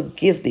 Don't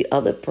forgive the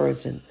other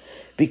person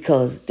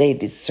because they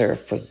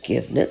deserve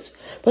forgiveness,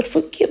 but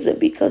forgive them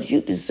because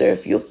you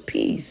deserve your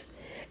peace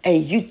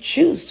and you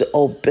choose to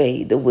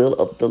obey the will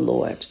of the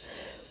Lord.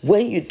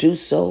 When you do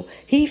so,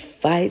 He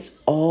fights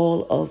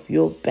all of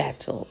your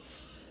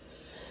battles.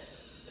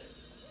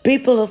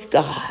 People of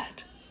God,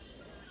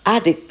 I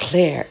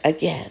declare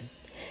again,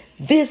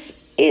 this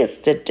is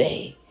the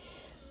day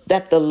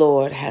that the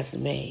Lord has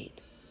made.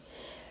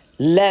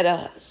 Let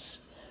us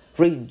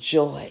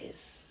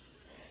rejoice.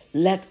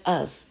 Let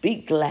us be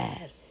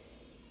glad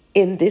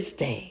in this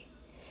day.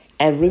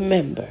 And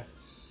remember,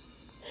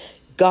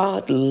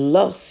 God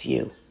loves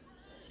you,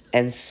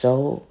 and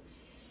so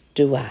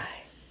do I.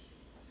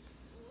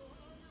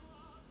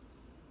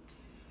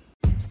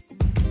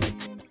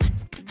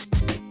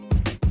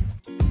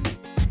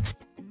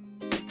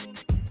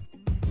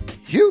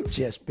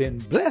 just been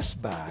blessed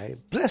by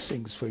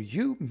Blessings for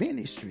You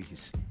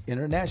Ministries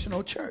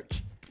International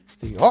Church,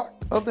 the Ark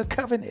of the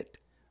Covenant,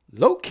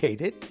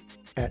 located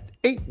at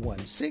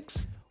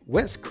 816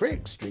 West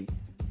Craig Street,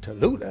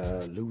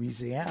 Toluca,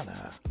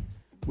 Louisiana,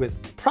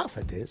 with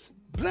Prophetess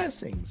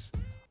Blessings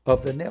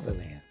of the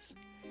Netherlands.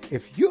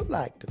 If you'd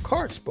like to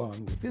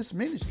correspond with this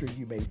ministry,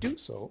 you may do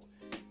so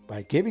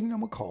by giving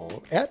them a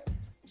call at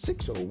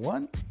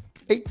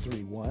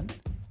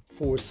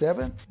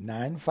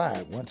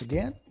 601-831-4795. Once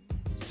again,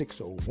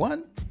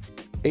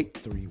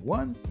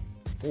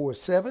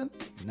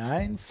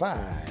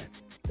 601-831-4795.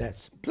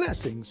 That's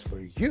Blessings for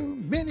You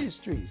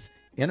Ministries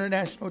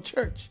International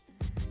Church,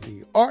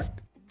 the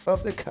Ark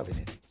of the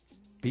Covenant.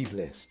 Be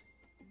blessed.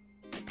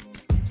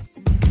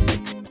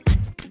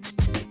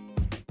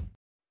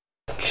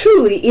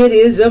 Truly, it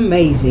is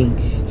amazing.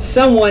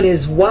 Someone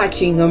is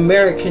watching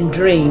American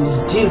Dreams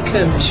Do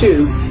Come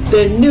True.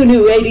 The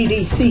new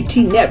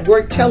ADDCT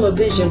Network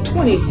Television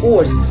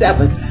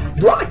 24/7,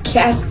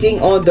 broadcasting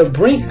on the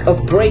brink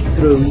of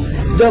breakthrough.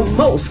 The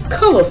most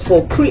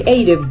colorful,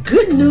 creative,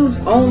 good news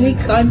only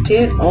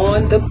content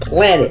on the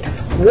planet.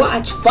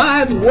 Watch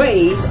 5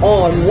 ways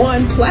on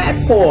one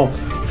platform.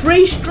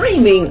 Free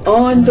streaming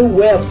on the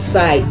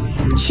website.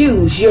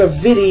 Choose your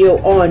video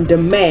on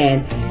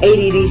demand.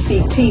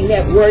 ADDCT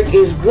Network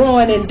is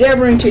growing,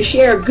 endeavoring to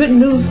share good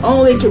news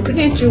only to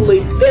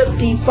potentially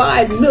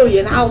 55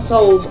 million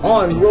households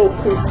on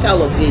Roku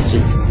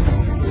televisions.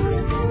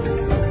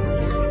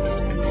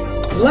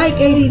 Like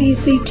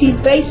ADDCT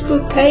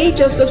Facebook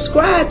page or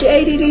subscribe to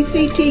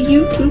ADDCT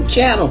YouTube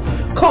channel.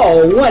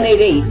 Call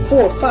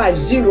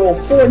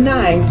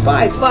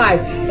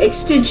 1-888-450-4955,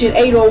 extension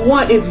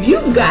 801 if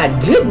you've got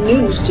good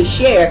news to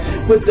share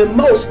with the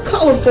most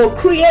colorful,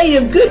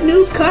 creative, good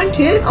news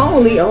content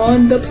only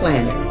on the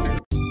planet.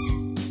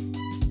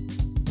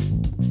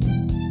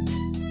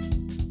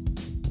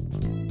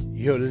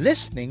 You're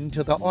listening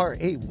to the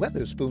R.A.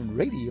 Weatherspoon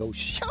Radio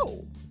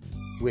Show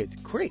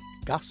with great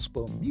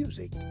gospel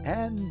music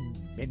and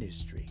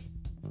ministry.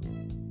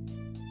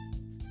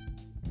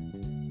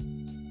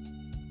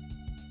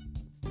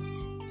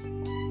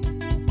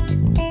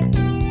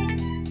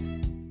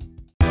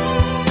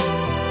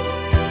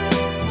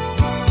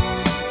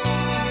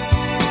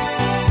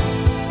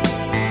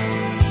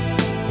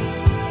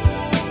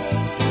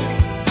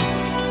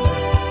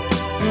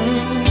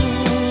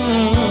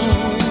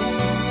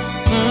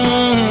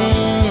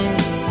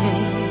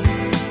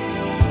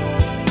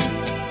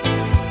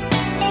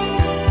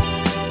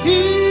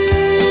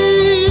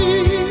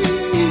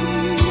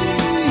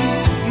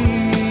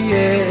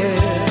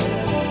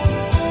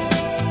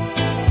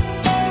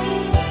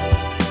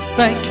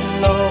 Thank you,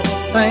 Lord.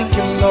 Thank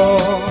you,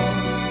 Lord.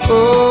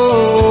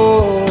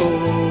 Oh,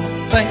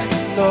 thank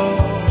you,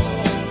 Lord.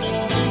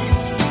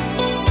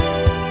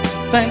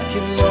 Thank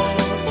you,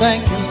 Lord.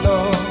 Thank you,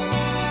 Lord.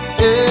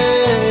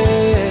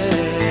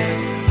 Yeah.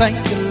 Thank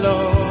you,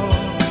 Lord.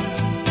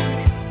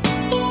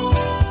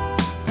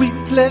 We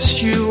bless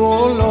you,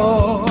 oh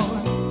Lord,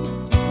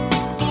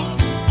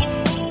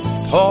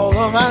 with all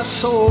of our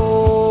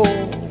soul.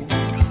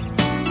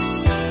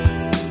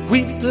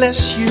 We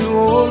bless you,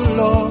 oh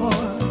Lord,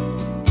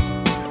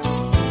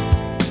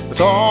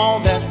 with all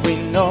that we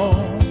know.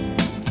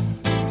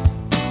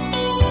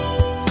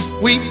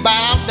 We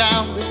bow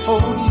down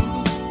before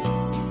you,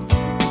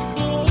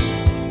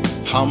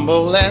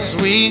 humble as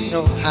we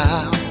know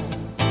how,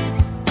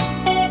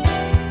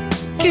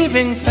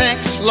 giving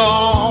thanks,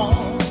 Lord,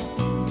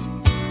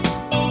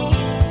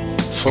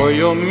 for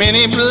your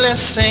many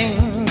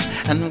blessings.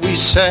 And we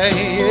say,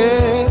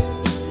 yeah,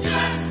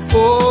 yes.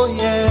 Oh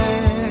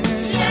yeah,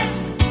 yes.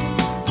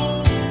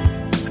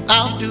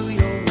 I'll do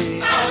your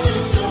will.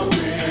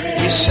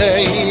 We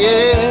say,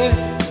 yeah,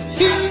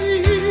 yes.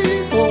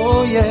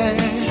 Oh yeah,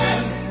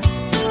 yes.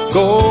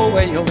 Go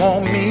where you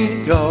want me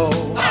to go.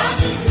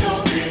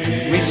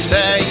 We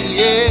say,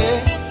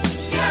 yeah,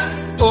 yes.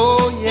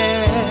 Oh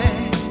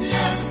yeah,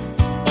 yes.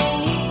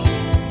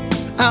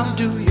 I'll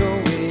do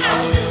your will.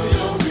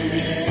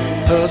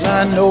 'Cause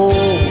I know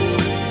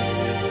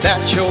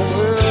that your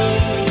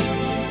word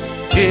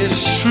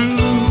is true.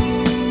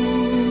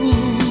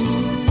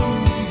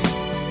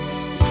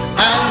 I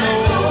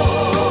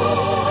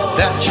know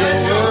that your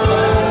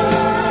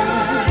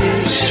word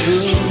is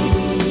true.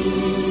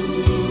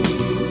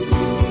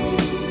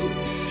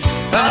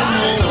 I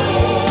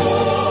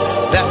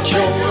know that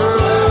your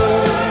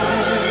word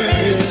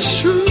is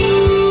true.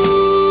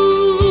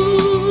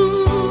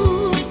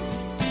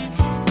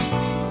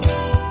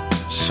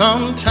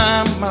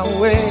 Sometime my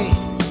way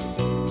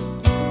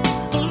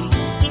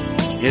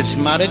it's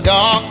mighty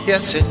dark,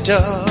 yes it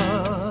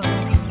does.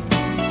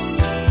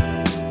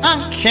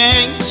 I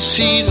can't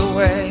see the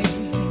way,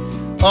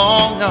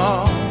 oh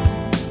no.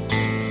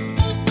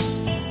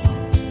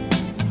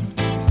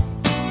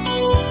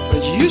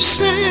 But you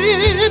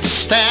said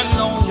stand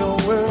on your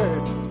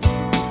word,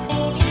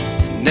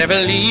 never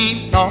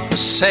leave nor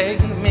forsake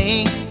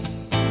me.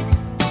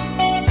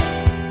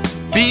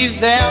 Be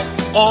there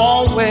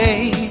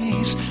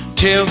always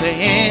till the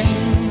end.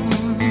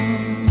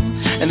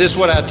 And this is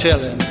what I tell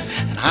him.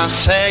 And I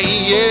say,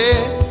 yeah.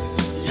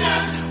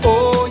 Yes.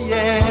 Oh,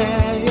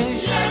 yeah.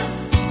 Yes.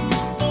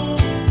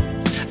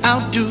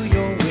 I'll do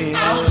your will.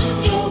 I'll do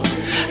your will.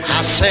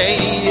 I say,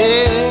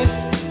 yeah.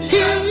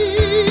 Yes.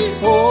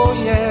 Oh,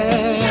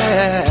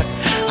 yeah.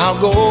 I'll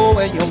go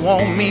where you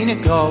want me to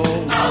go.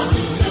 I'll do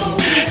your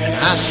will. And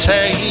I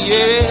say,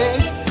 yeah.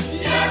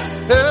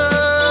 Yes.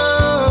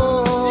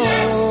 Oh,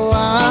 yes.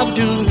 I'll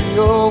do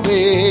your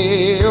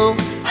will.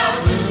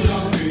 I'll do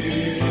your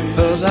will.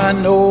 'Cause I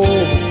know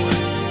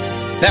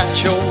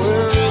that your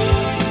word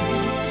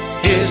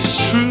is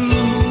true.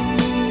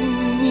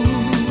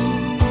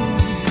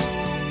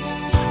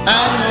 I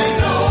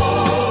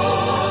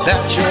know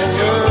that your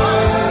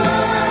word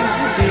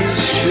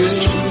is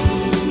true.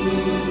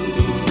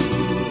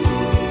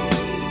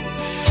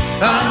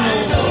 I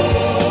know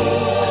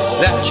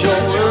that your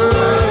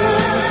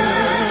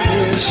word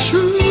is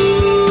true.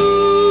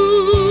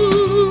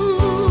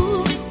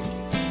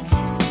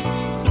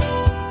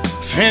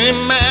 If any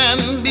man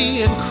be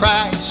in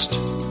Christ,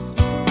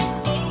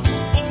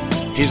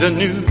 he's a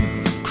new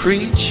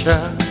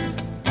creature.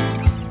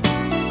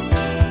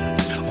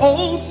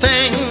 Old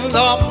things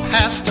are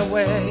passed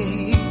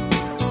away.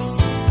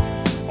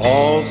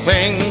 All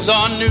things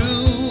are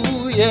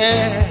new,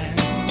 yeah.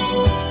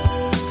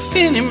 If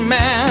any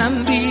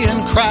man be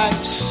in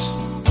Christ,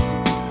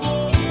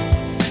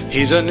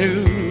 he's a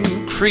new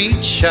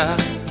creature.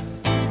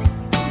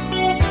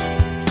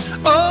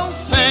 All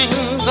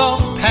things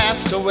are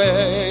passed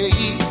away.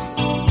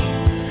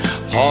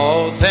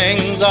 All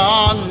things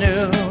are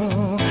new.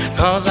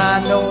 'Cause I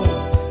know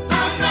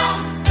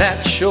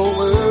that your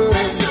word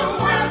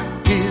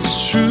is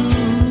true.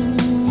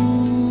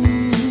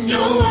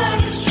 Your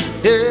word is true.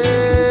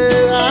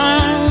 Yeah,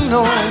 I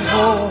know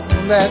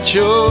that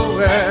your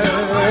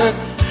word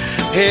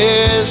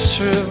is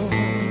true.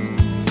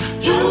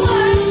 Your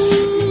word is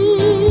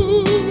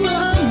true. I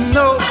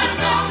know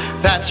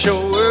that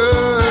your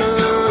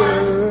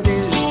word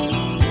is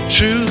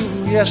true.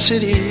 Yes,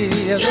 it is.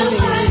 Yes, it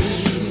is.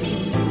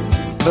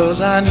 'Cause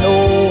I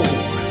know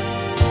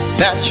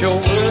that your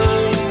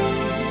word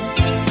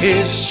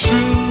is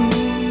true.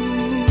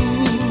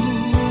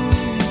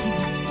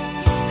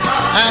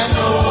 I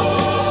know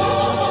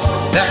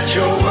that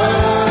your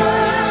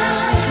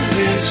word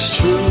is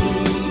true.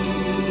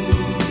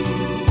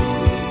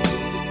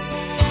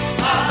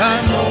 I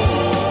know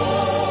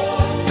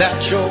that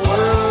your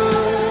word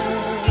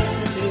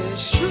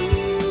is true.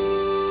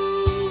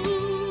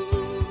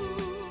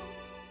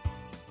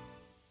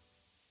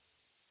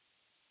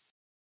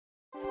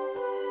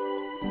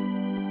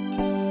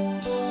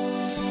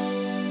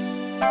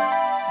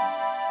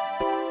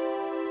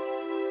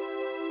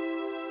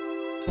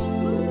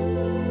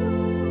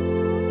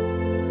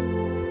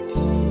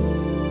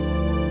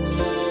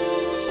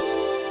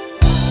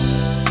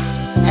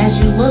 As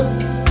you look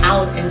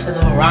out into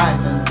the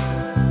horizon,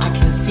 I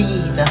can see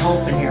the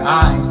hope in your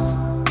eyes.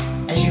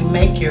 As you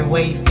make your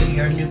way through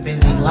your new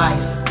busy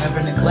life,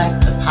 never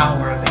neglect the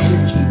power of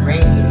energy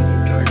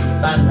radiated during the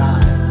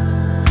sunrise.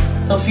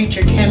 So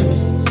future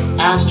chemists,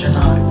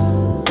 astronauts,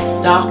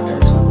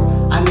 doctors,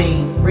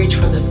 reach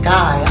for the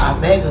sky, I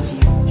beg of you,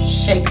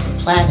 shake the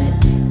planet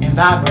and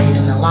vibrate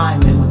in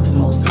alignment with the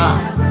Most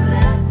High.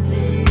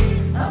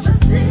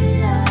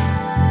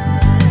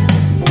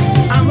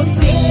 I'm a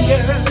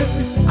senior,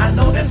 I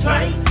know that's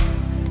right,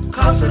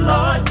 'cause the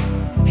Lord,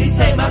 He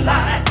saved my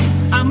life.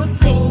 I'm a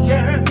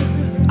senior,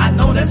 I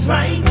know that's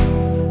right,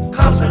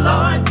 'cause the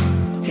Lord,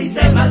 He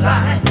saved my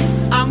life.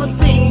 I'm a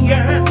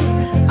senior,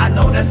 I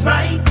know that's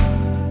right,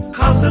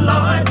 'cause the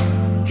Lord,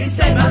 He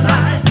saved my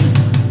life.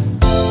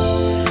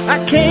 I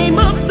came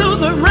up through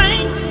the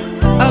ranks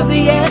of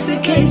the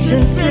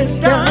education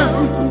system,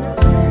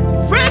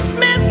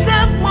 freshman,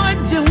 sophomore,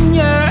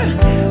 junior,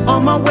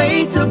 on my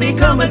way to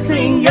become a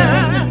senior.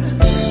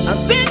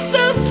 I've been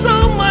through so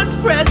much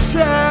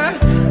pressure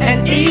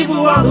and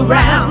evil all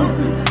around,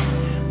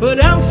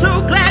 but I'm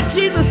so glad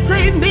Jesus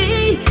saved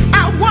me.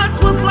 I once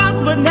was lost,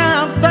 but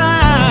now I'm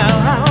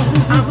found.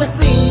 I'm a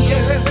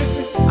senior,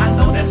 I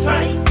know that's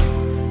right,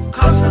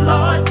 'cause the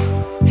Lord,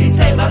 He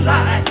saved my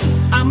life.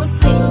 I'm a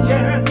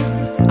senior,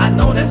 I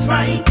know that's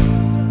right,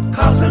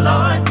 'cause the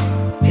Lord,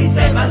 He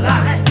saved my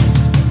life.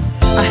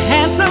 I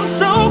had some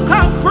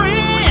so-called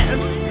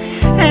friends,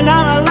 and I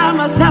allowed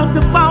myself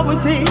to fall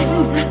within.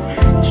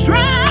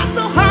 Tried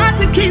so hard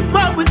to keep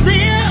up with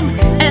them,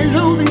 and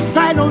losing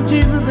sight on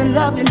Jesus and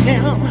loving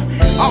Him.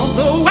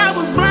 Although I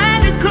was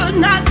blind and could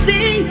not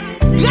see,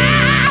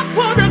 God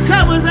pulled the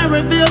covers and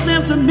revealed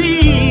them to me.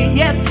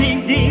 Yes, He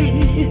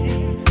did.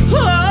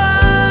 Oh,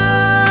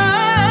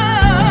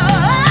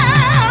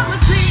 I'm a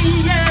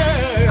senior.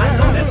 I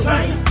know that's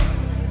right,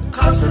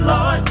 'cause the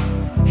Lord,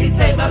 He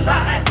saved my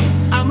life.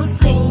 I'm a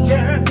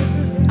senior.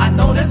 I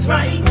know that's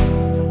right,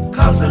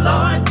 'cause the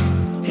Lord,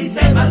 He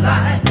saved my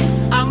life.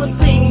 I'm a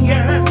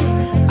senior.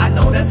 I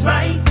know that's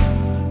right,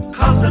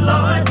 'cause the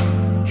Lord,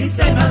 He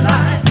saved my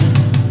life.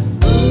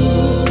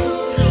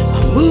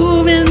 I'm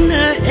moving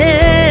the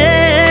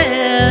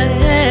air.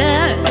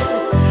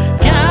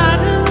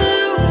 Gotta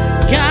move,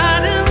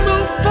 gotta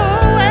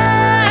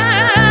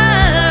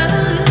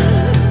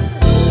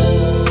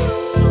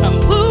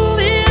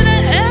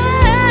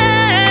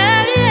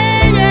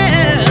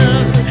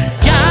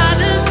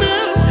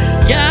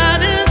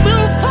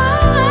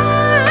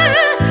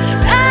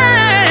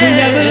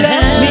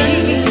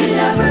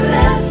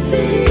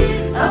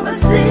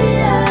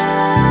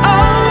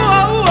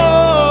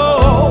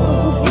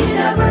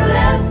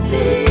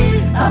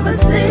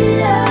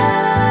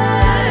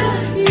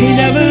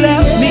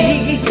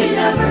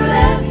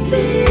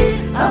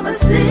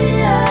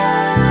Messiah.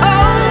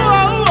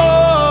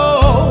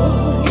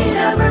 He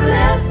never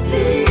left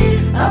me.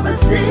 A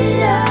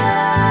Messiah.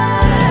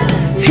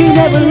 He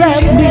never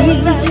left me.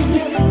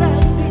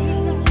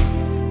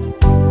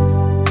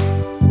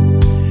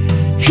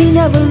 He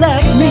never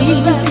left me.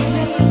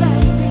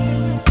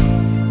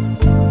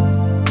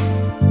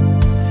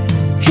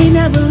 He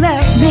never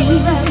left me.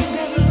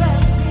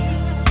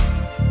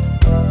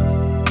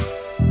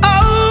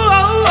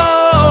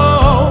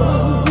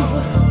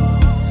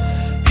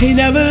 He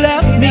never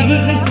left me.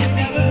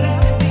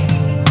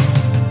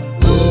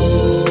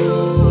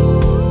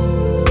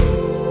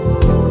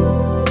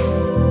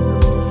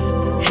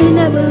 He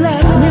never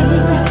left me.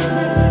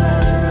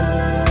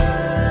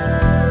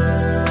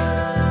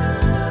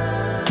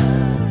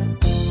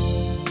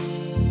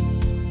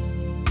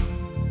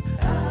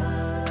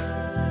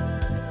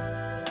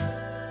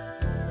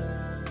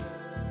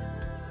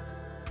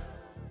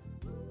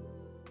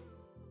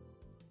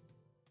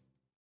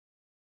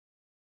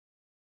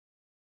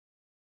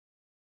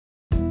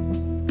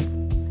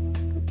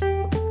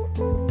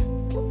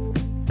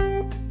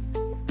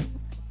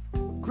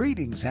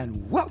 Greetings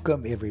and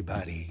welcome,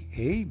 everybody.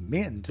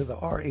 Amen to the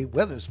R.A.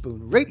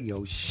 Weatherspoon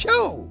radio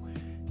show.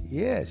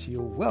 Yes,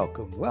 you're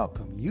welcome.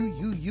 Welcome.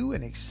 You,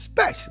 and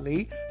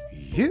especially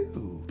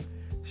you.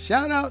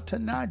 Shout out to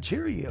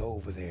Nigeria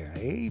over there.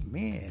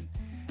 Amen.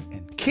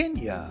 And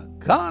Kenya,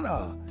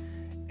 Ghana,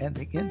 and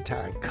the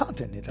entire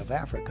continent of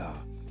Africa.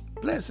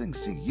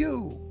 Blessings to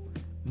you,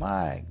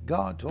 my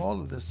God, to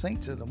all of the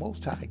saints of the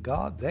Most High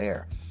God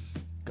there.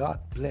 God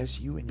bless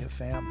you and your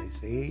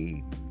families.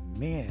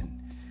 Amen.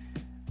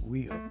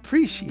 We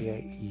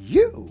appreciate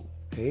you,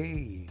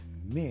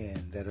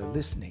 amen, that are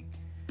listening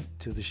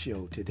to the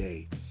show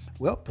today.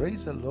 Well,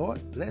 praise the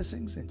Lord.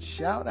 Blessings and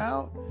shout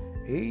out,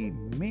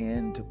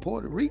 amen, to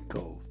Puerto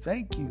Rico.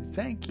 Thank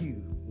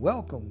you.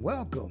 Welcome.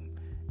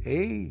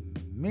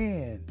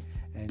 Amen.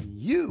 And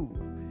you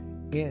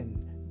in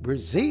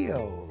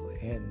Brazil,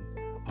 in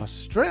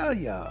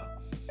Australia,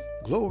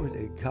 glory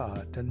to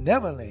God, the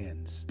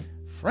Netherlands,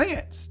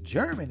 France,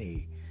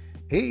 Germany,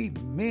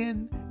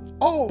 amen,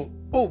 all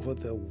over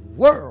the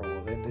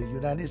world, in the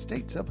United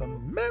States of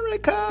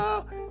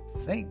America.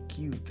 Thank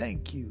you,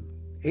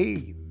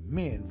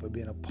 amen, for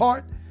being a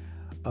part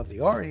of the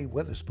R.A.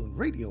 Weatherspoon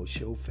radio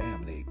show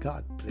family.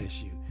 God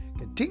bless you.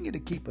 Continue to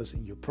keep us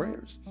in your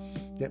prayers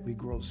that we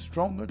grow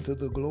stronger to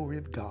the glory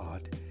of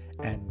God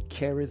and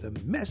carry the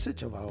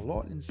message of our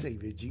Lord and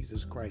Savior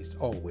Jesus Christ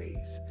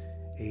always.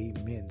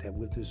 Amen. That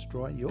will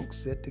destroy yokes,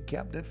 set the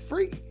captive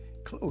free.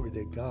 Glory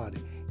to God.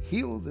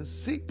 Heal the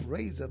sick,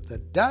 raise up the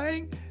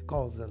dying,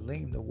 cause the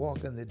lame to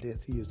walk and the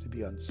deaf ears to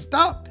be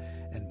unstopped,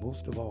 and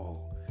most of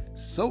all,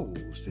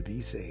 souls to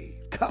be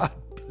saved. God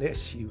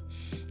bless you.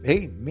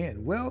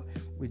 Amen. Well,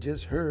 we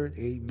just heard,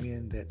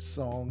 amen, that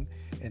song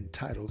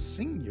entitled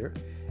Senior,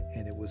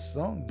 and it was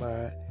sung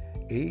by,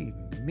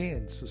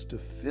 amen, Sister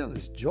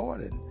Phyllis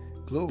Jordan.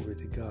 Glory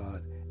to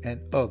God,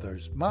 and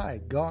others. My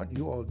God,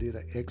 you all did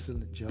an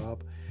excellent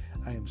job.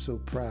 I am so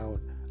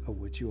proud of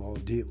what you all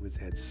did with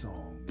that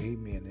song.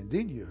 Amen. And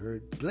then you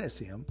heard Bless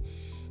Him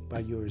by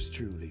yours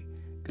truly.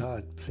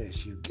 God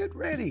bless you. Get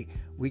ready.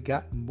 We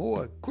got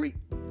more great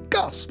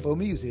gospel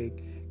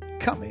music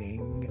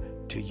coming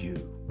to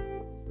you.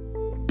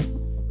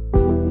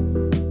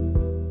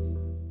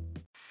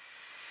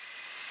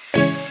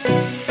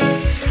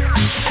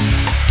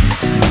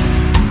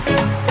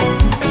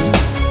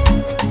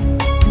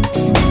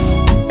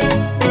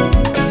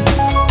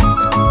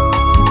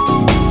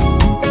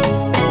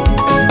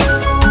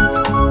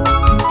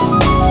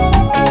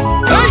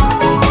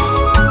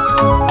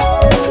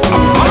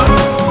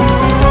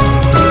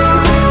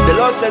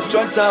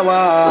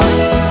 Tower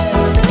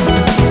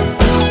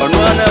on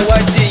one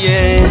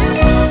YGN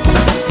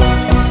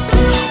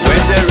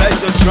when the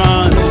righteous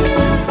runs.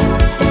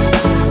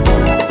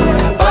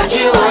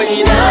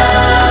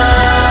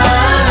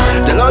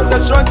 The Lord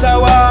says strong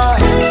tower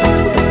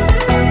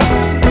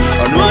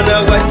on one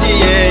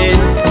YGN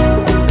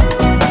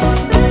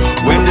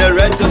when the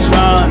righteous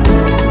runs.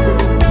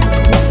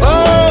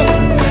 Oh,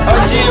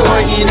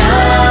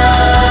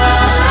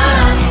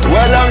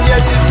 well, I'm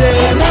here to say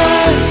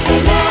amen.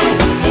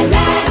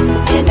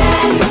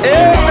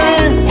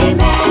 Amen.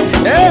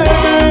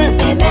 Amen.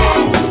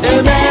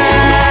 Amen.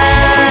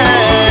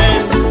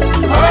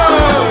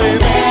 Oh,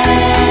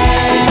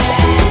 amen.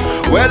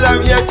 Well,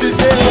 I'm here to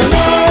say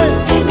amen.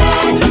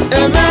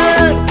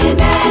 Amen.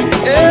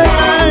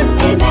 Amen.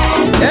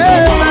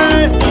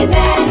 Amen.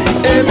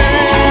 Amen.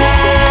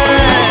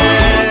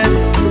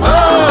 Oh,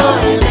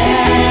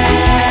 amen.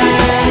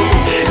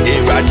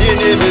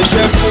 Iradini me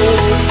shefu.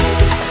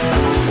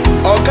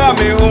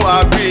 Okami hu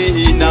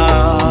abina.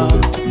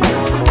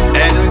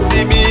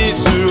 Enutimi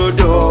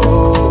surodo.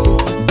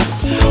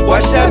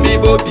 Washa mi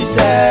bobi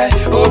se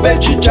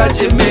obechi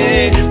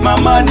chajime.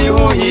 Mama ni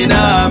hu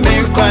hina.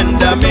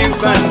 Minkwanda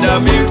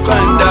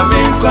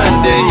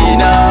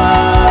hina.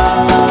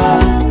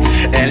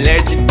 And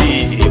let it be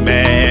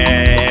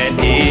amen.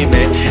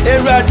 Amen.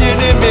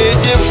 Eradini me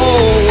jefu.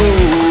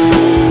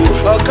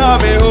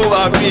 Okami hu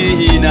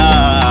abina.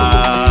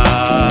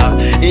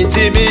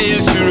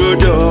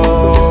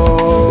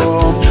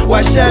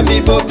 Washemi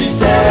Bobby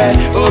say,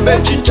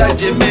 Obechi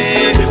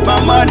Chajime,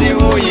 Mamani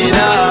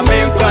Huina,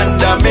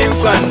 Minkwanda,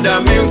 Minkwanda,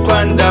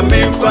 Minkwanda,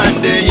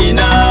 Minkwanda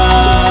Hina.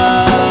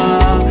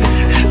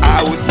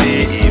 I will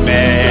say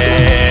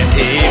amen,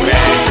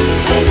 amen.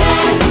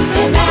 Amen,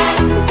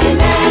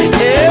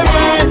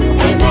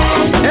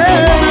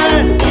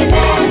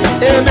 amen,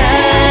 amen.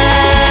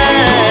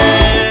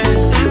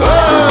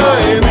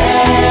 Oh,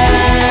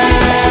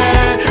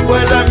 amen.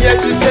 Well, I'm here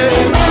to say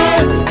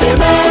amen,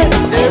 amen,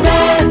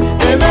 amen,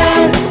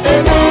 amen,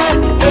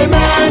 amen,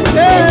 amen,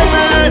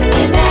 amen,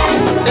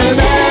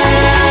 amen.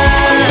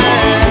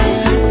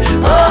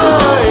 Oh,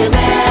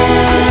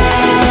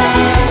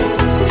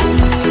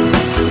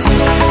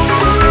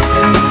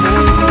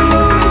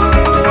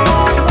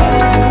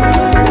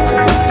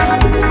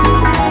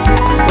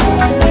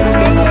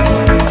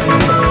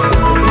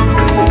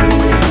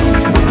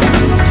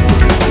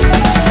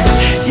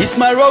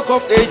 my rock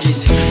of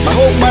ages, my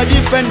hope, my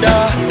defender.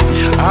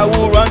 I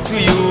will run to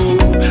you,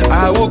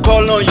 I will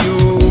call on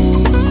you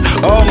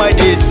all my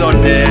days on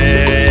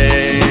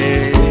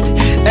earth,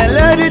 and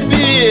let it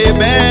be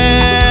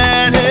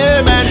amen,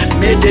 amen.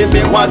 May they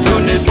me want to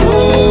know so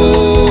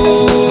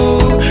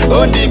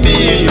only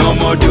me your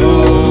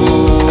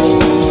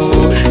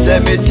modo.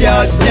 Send me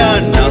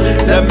tiasiana,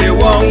 send me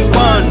one,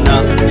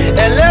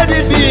 and let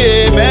it be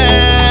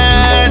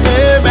amen,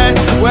 amen.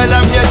 Well,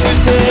 I'm here to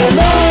say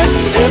amen,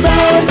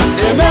 amen,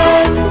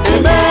 amen,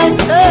 amen,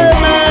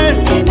 amen,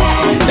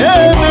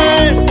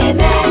 amen,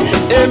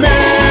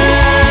 amen.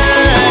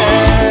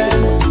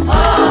 Oh,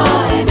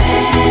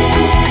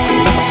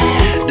 amen.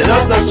 The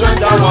Lord's a strong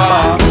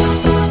tower.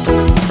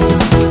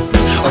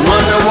 On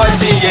wonder what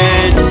the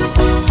end.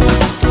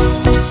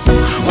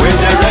 When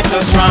the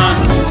rector's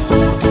runs.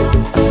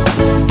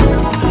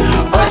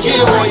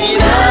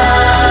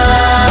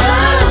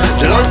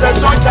 The Lord's a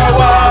strong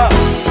tower.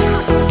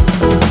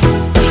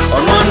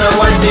 On wonder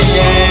what the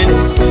end.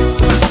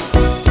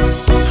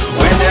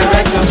 When the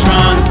rector's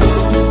runs.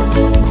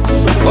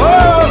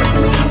 Oh,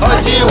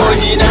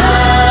 Ojiwohina.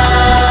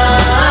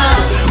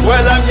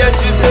 Well, I'm here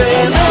to say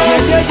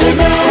amen,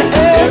 amen,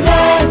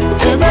 amen,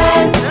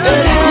 amen,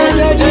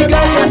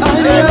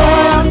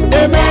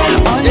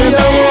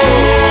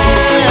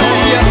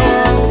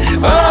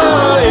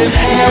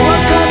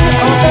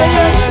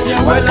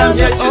 well, I'm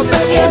here to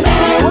say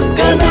amen, what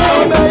can I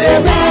obey,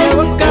 amen,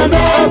 what can I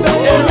obey,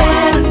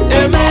 amen,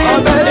 amen,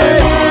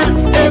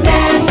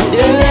 amen,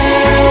 yeah.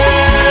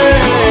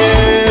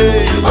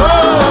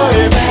 Oh,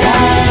 amen.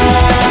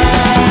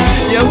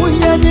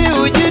 Yahuyani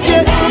ujide,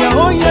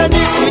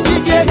 Yahuyani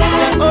ujide,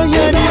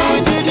 Yahuyani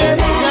ujide,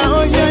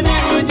 Yahuyani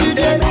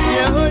ujide,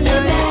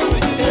 Yahuyani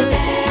ujide.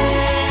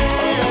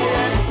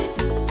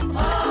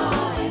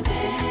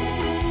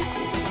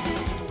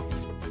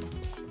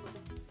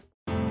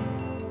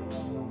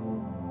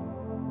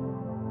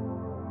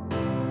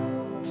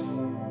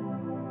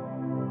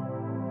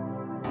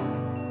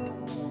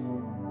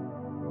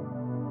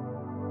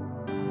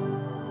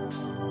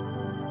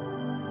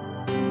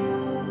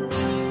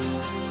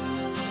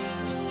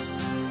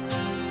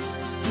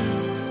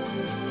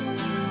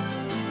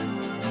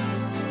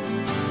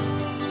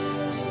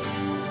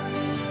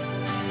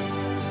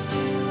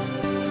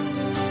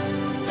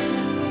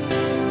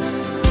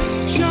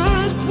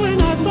 Just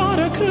when I thought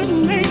I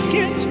couldn't make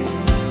it,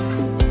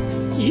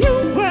 you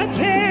were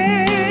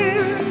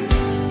there,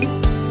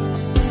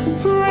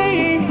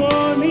 praying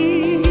for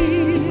me.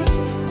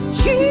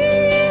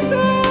 Jesus,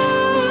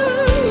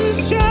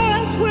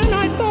 just when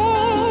I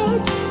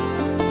thought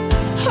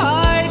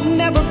I'd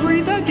never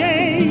breathe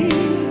again,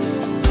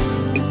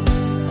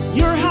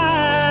 your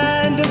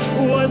hand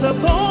was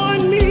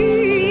upon me.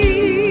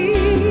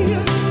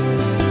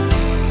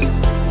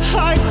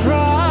 I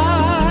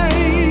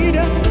cried,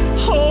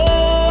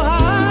 oh,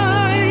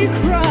 I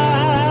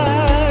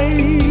cried,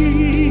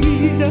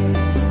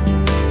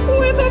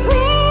 with a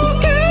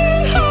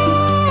broken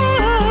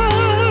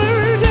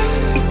heart.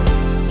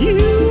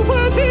 You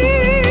were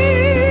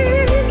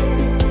there,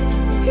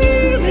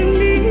 healing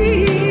me.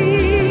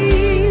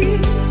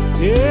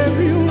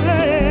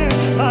 Everywhere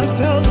I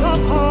felt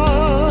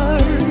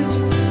apart,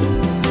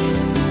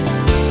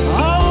 I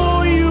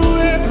owe you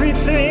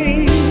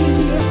everything.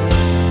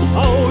 I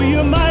owe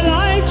you my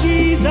life,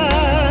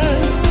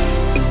 Jesus.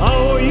 I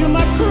owe you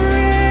my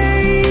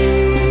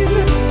praise,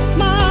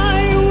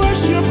 my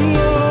worship,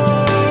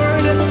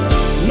 Lord.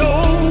 No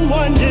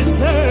one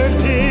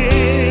deserves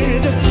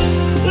it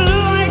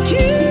like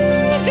you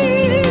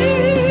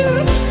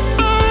did.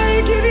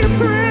 I give you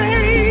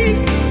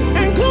praise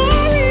and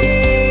glory.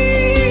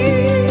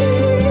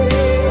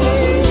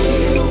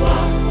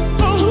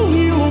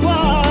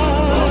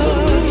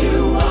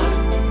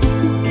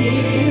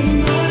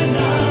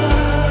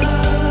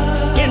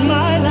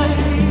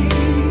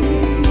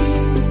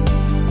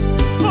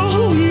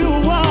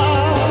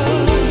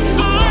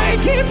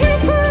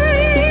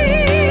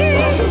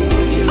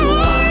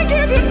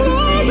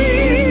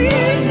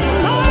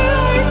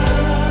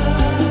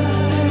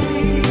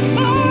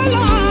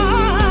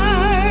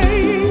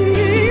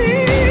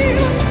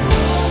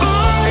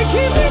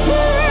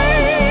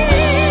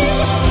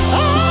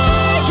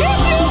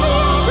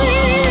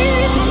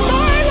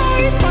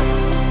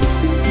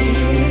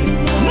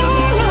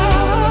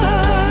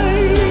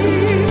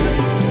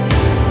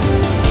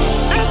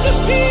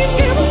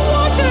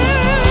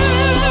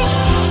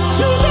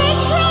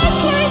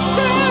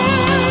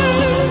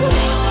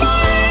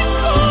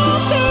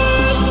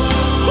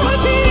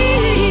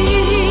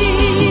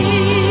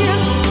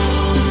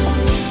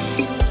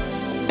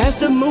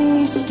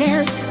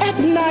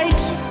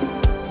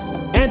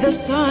 and the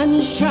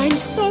sun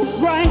shines so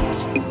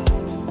bright.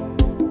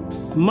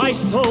 My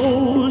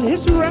soul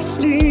is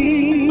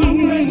resting.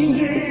 I'm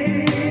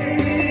resting.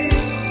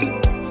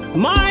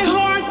 My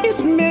heart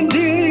is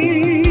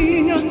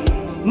mending.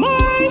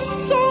 My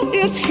soul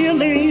is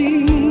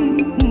healing.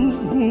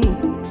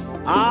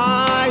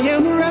 I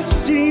am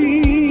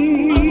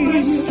resting. I'm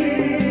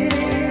resting.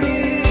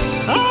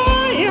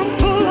 I am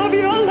full of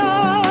your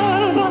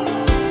love,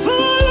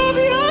 full of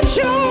your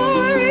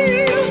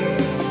joy,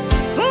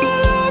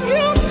 full of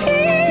your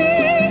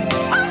peace.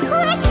 I'm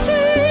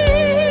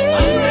resting.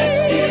 I'm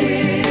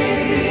resting.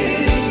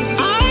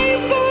 I'm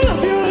full of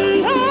your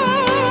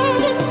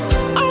love.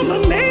 I'm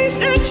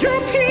amazed at your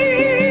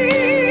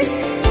peace.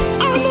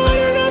 I'm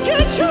honored of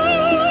your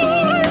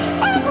joy.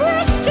 I'm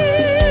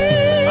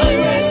resting. I'm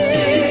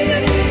resting.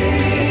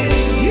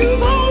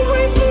 You've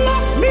always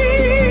loved me,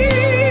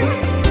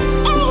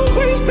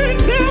 always been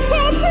there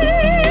for me.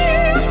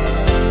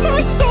 My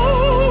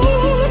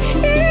soul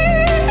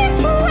is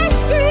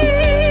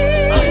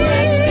resting. I'm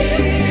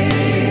resting.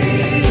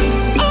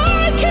 I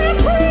can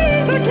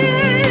breathe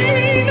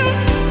again.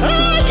 I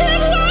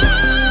can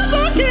love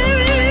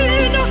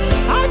again.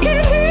 I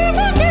can live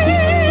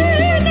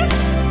again.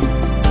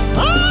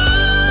 Oh,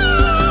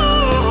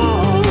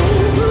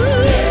 I'm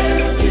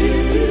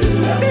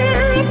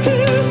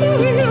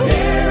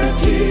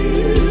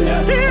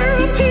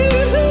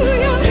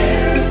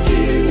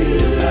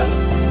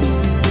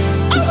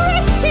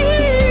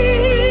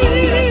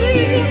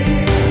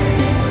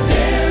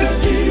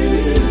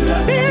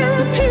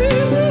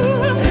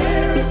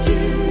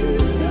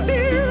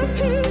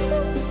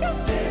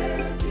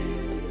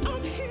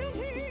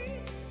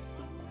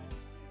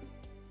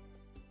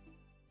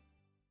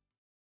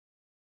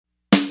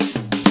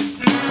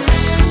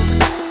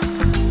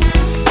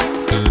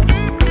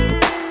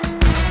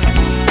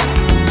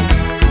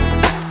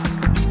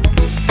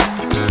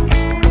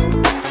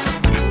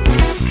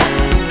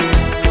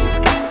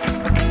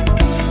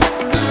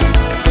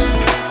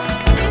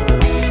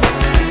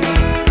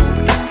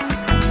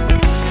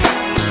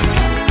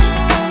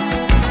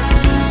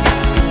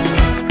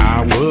I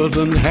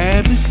wasn't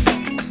happy,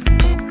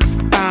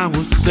 I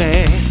was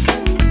sad.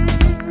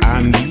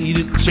 I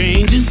needed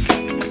changing,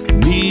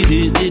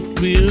 needed it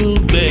real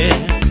bad.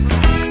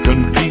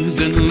 Confused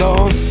and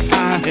lost,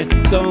 I had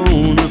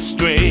gone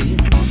astray.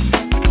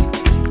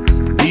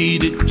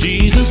 Needed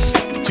Jesus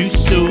to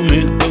show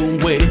me the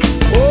way.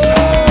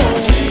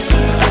 Oh,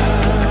 Jesus,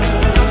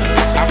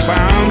 I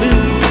found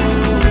him,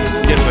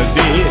 yes I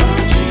did.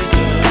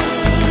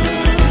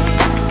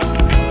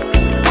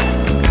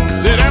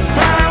 Said I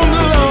found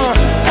the Lord.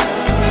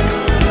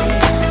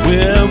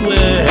 Well,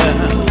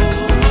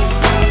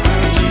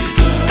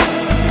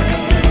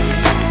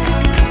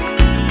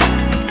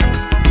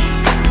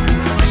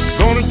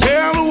 gonna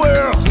tell the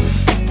world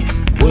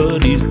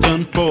what he's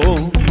done for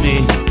me.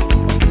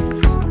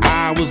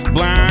 I was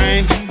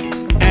blind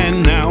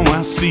and now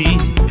I see.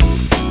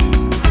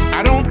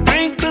 I don't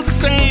think the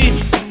same,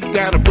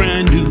 got a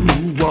brand new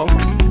walk.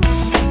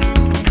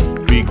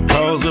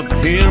 Because of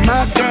him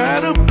I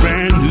got a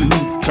brand new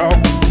talk.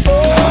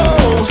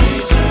 Oh,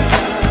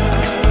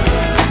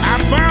 I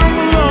found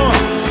the Lord.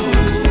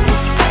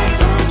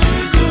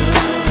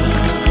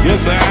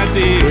 Yes, I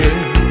did.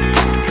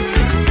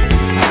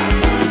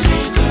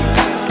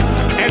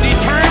 And he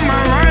turned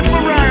my life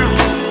around.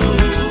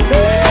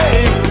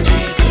 Hey,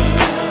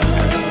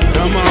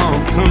 come on,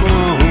 come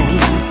on.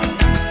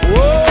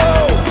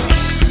 Whoa.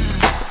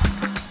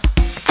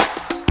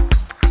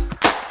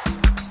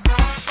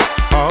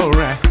 All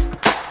right.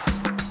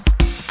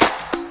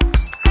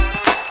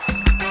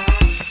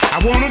 I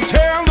want to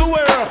tell the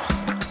world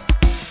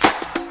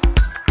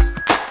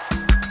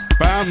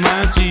about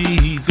my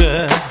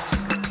Jesus.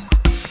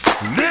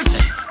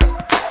 Listen,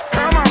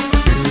 come on.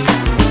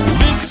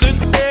 Listen,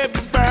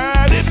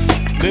 everybody,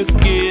 let's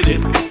get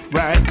it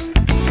right.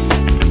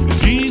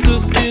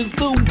 Jesus is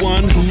the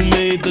one who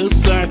made the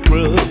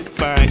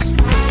sacrifice.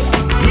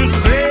 We're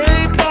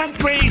saved by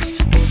grace,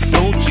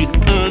 don't you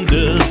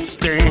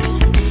understand?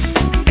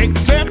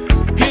 Accept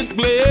his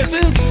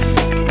blessings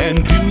and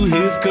do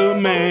his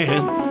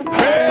command.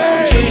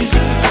 Hey,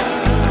 Jesus.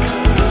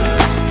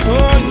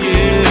 Oh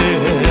yeah.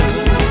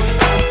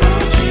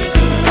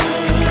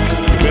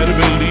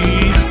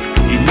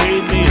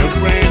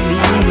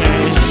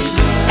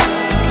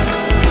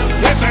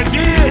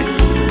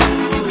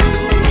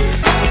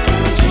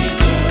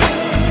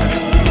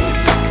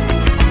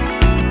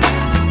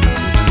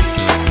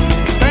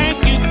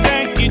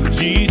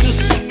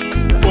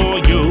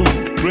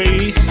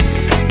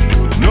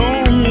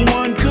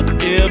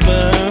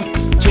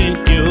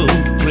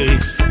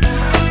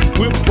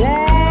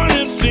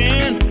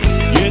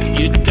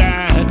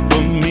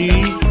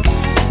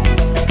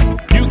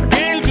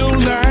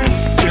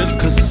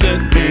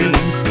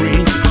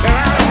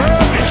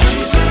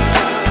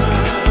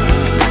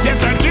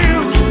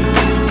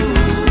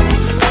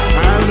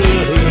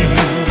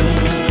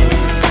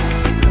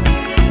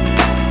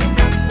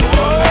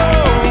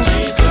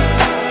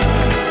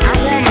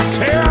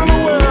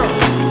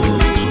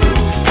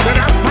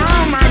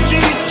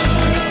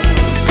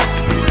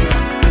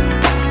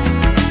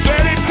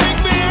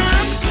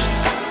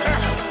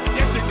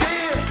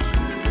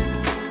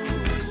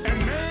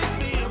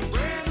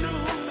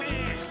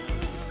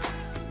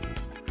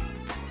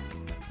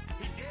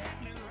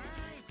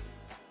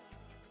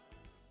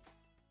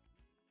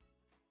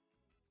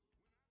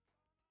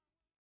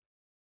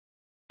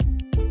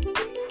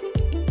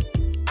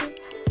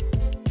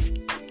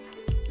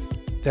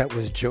 That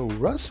was Joe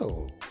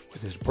Russell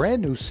with his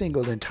brand new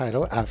single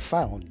entitled I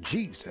Found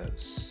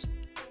Jesus.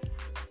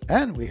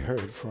 And we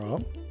heard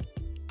from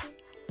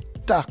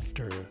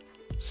Dr.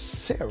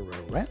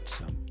 Sarah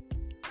Ransom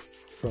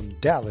from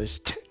Dallas,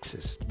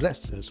 Texas.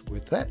 Blessed us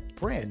with that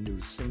brand new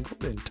single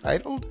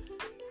entitled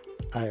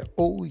I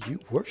Owe You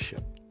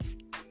Worship.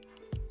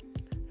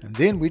 And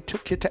then we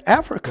took you to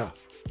Africa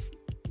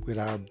with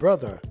our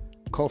brother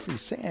Kofi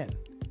San.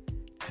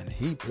 And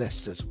he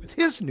blessed us with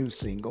his new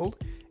single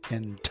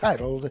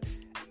entitled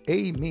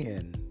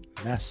Amen,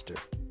 Master.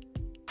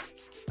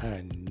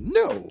 I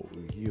know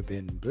you've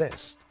been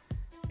blessed,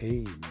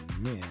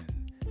 amen,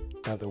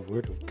 by the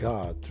word of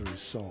God through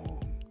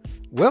song.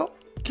 Well,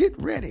 get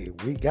ready.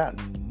 We got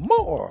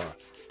more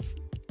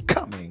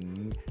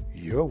coming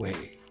your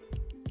way.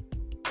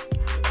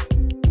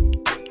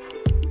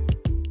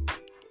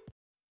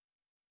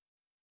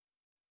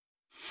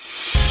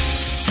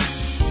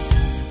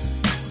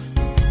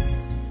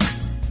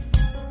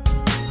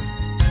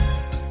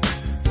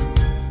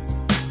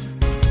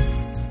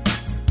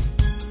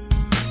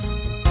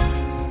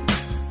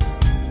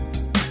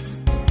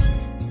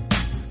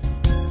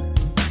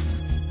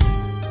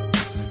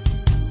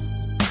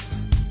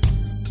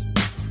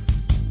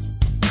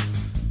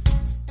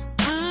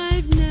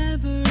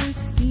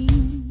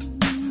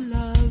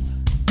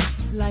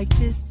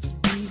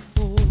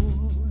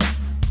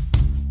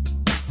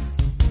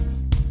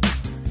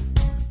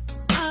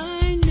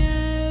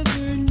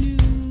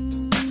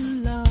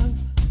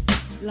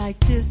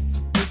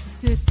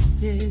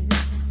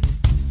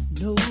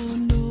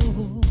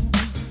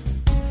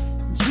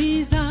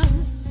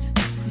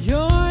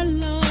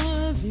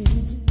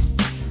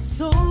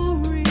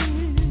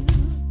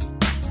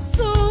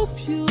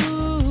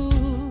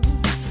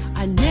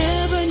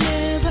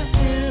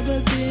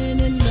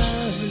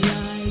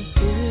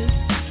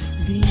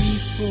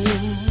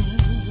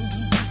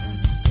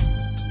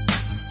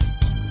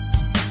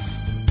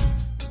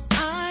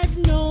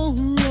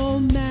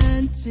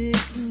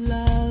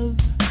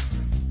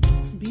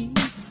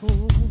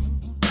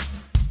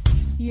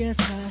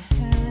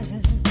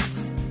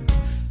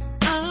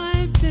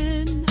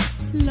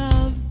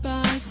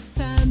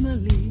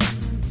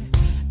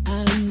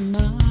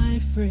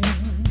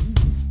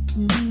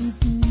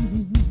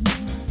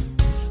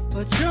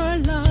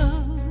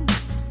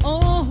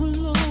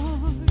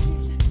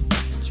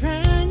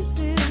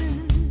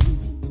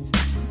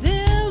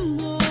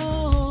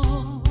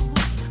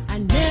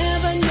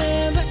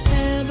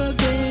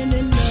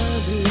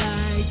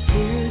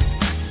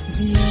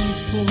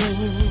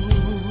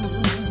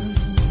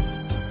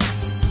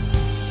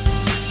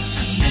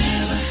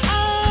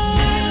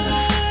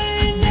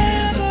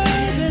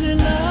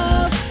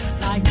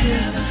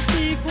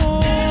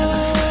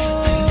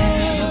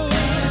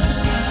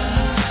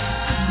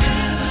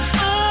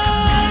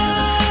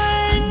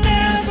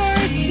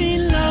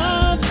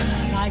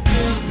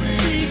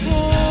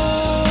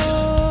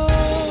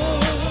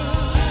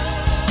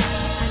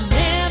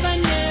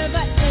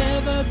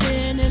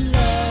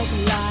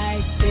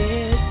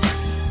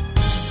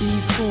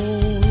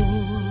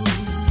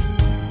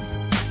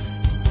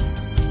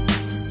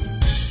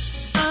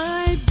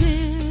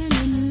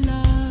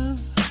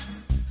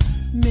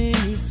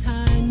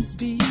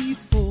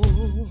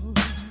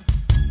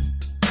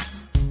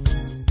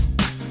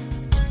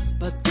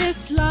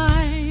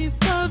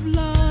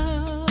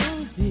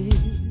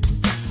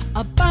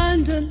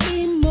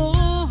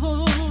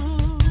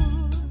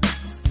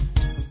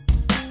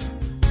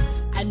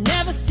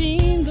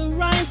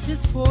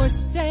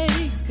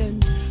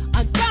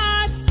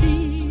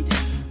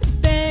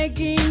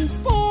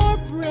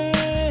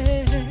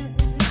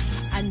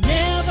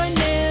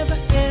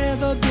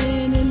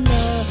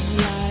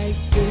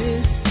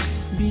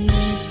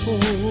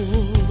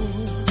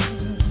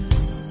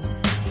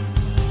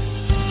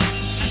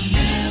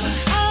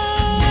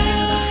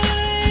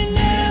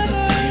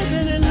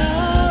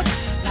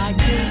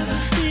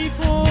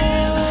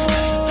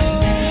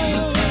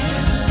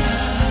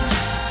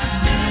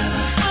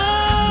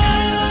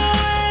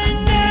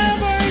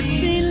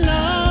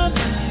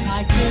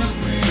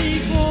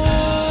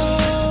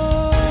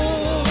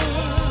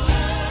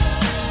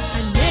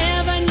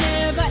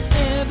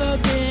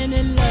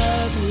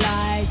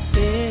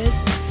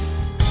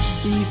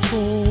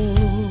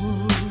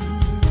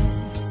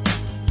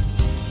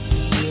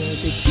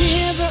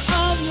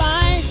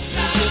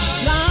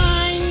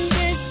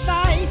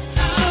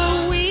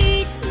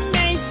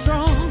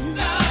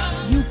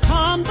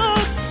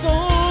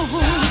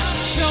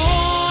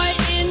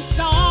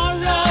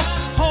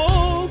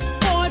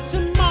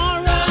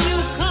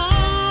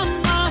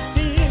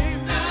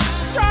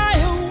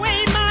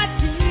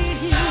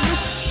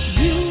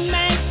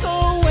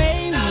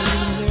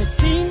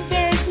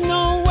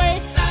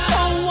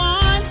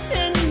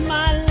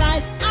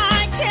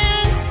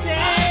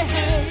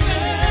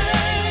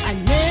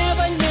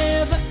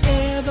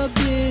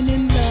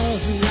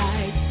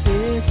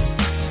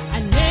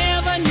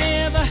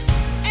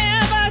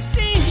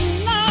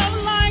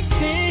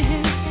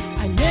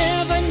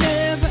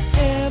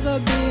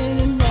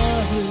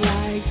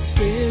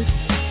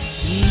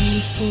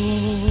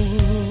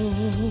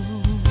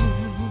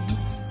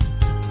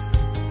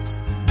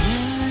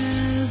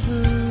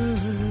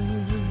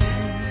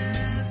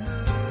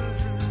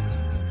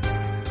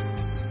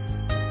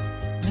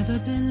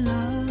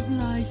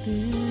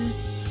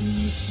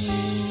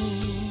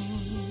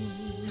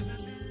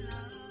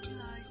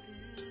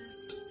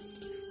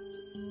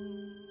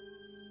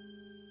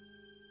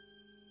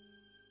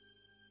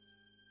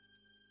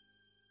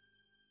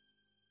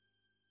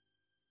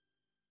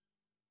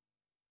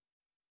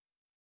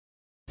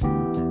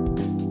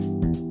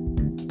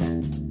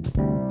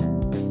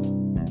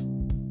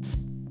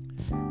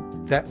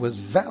 That was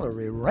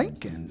Valerie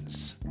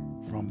Rankins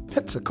from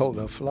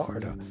Pensacola,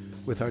 Florida,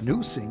 with her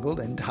new single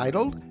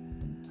entitled,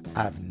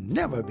 I've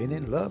Never Been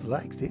in Love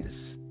Like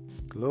This.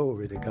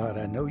 Glory to God.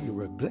 I know you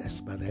were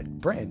blessed by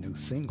that brand new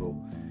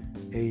single.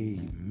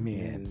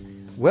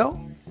 Amen. Well,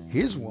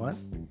 here's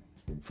one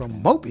from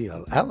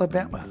Mobile,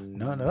 Alabama,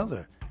 none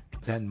other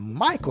than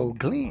Michael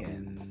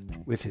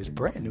Glenn with his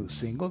brand new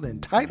single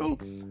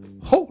entitled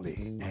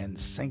Holy and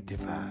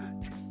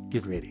Sanctified.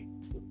 Get ready.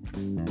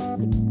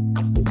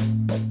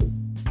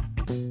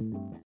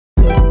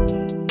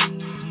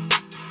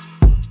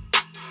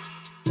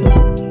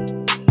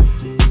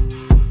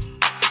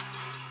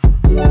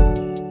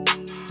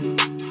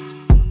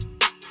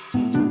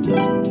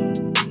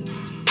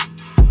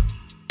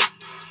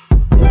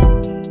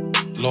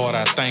 Lord,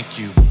 I thank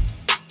you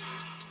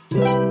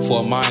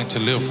for a mind to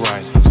live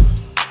right,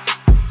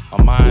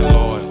 a mind,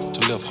 Lord,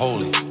 to live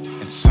holy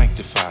and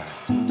sanctified.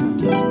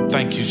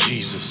 Thank you,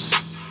 Jesus.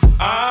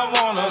 I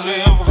want to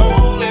live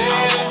holy.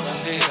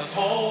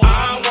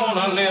 I want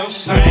to live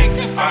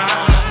sanctified.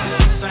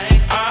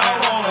 I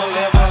want to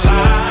live a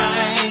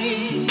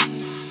life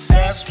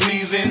that's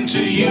pleasing to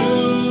you.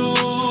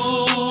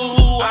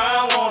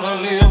 I want to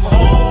live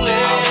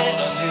holy.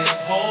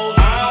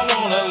 I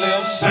want to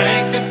live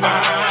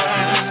sanctified.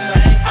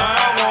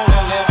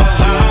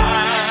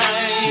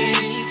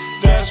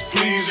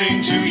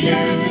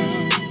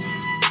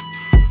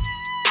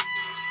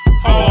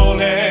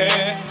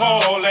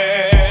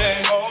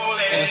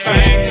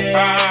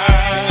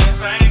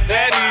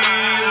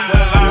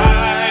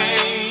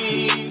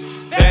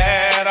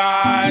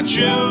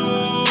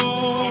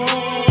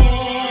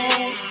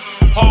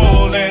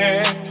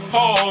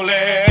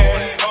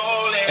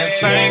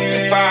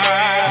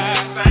 Sanctified.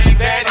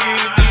 That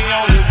is the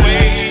only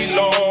way,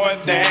 Lord,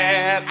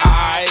 that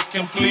I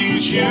can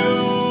please you.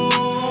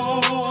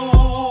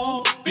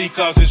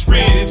 Because it's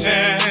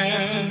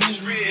written.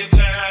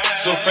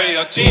 So pay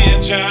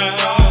attention.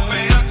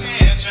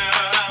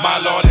 My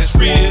Lord has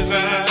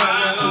risen.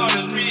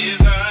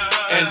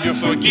 And you're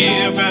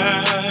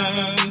forgiven.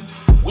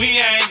 We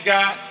ain't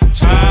got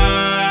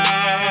time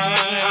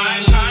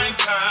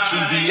to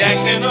be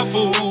acting a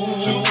fool.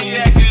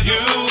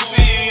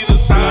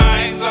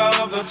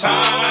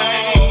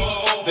 Times,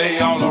 they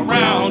all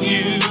around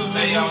you.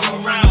 I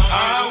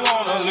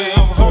want to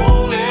live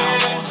holy.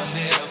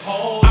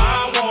 I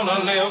want to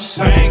live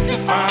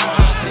sanctified.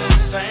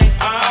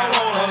 I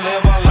want to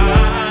live a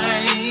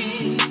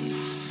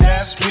life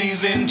that's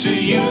pleasing to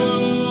you.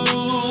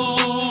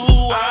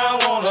 I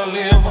want to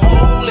live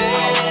holy.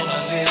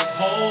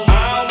 I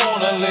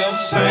want to live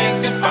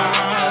sanctified.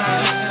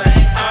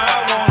 I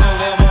want to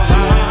live a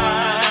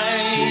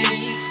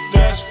life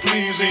that's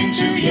pleasing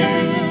to you.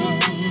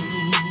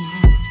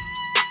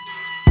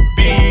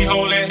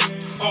 Holy,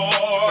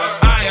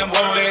 I am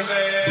holy.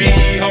 Be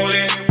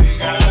holy,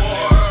 I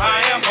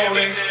am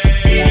holy.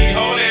 Be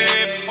holy,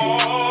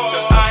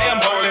 I am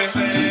holy.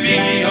 Be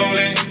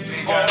holy,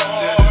 I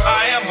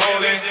am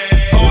holy.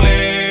 Holy,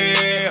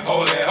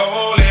 holy,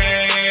 holy,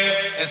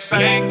 and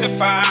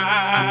sanctified.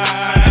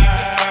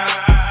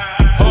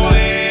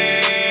 Holy,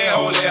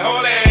 holy,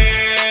 holy,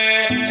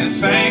 and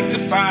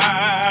sanctified.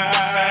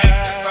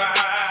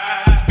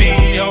 Be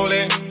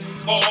holy,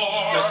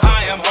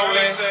 I am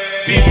holy.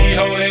 Be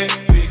holy.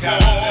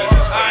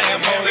 I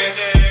am holy.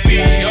 Be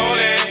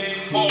holy.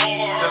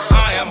 I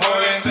am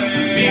holy.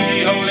 Be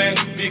holy.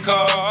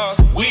 Because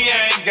we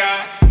ain't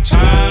got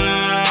time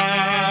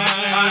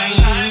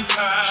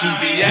to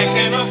be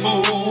acting a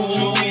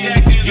fool.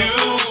 You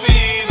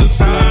see the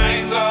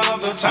signs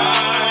of the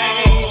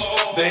times.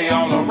 They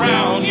all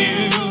around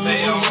you.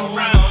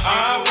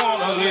 I want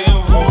to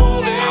live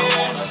holy.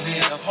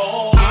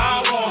 I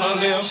want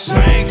to live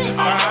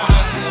sanctified.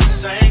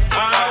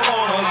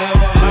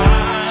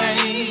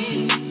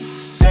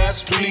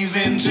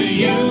 Pleasing to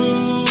you.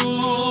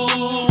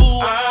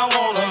 I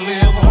want to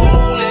live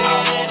holy.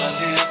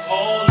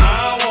 I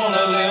want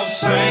to live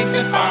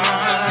sanctified.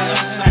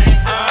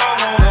 I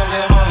want to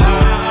live a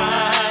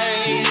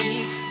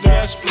life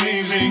that's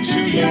pleasing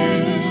to you.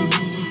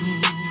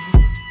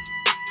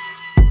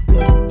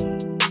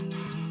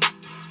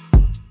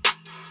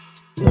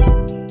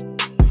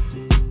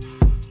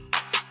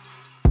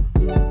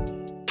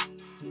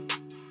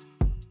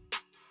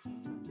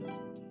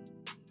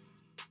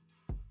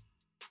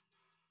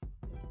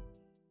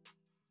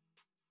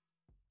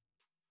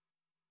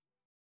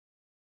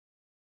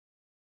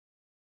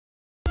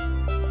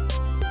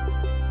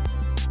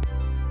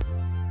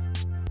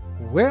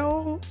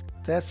 Well,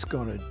 that's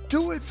going to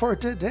do it for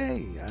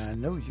today. I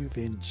know you've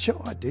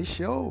enjoyed this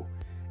show.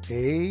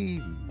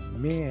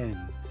 Amen.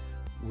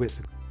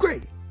 With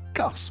great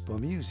gospel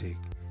music.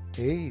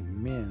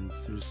 Amen.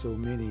 Through so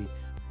many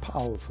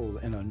powerful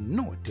and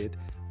anointed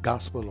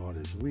gospel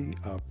artists. We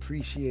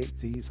appreciate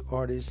these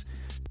artists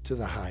to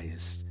the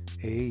highest.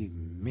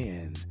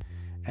 Amen.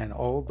 And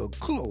all the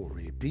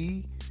glory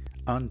be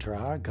unto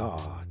our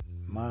God.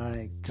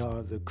 My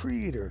God, the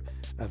creator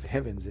of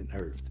heavens and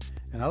earth.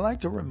 And I like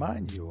to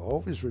remind you,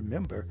 always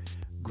remember,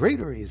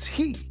 greater is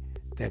he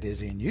that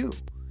is in you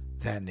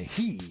than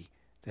he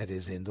that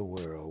is in the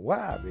world.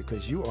 Why?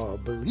 Because you are a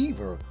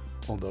believer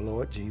on the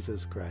Lord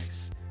Jesus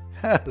Christ.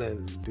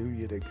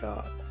 Hallelujah to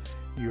God.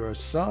 You're a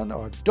son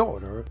or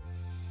daughter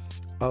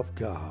of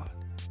God.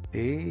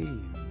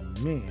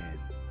 Amen.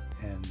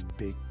 And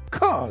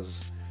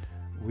because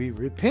we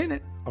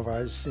repented of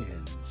our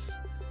sins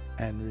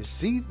and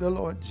received the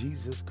Lord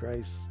Jesus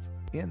Christ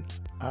in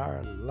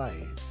our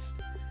lives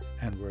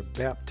and were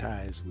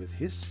baptized with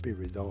his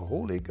Spirit, the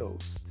Holy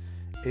Ghost,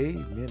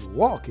 amen,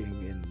 walking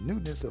in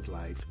newness of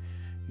life,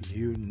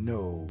 you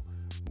know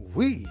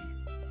we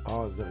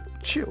are the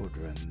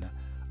children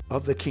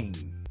of the King.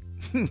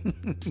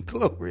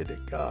 Glory to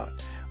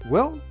God.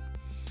 Well,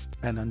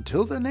 and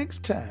until the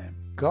next time,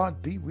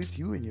 God be with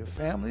you and your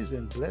families,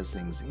 and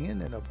blessings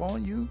in and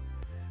upon you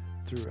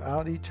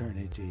throughout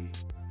eternity.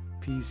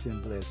 Peace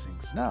and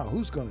blessings. Now,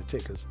 who's going to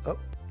take us up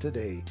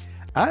today?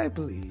 I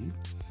believe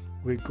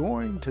we're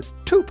going to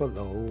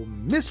Tupelo,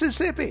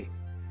 Mississippi,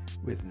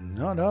 with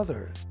none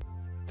other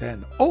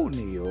than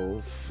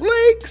O'Neal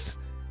Flakes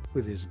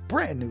with his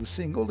brand new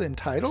single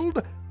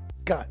entitled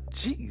Got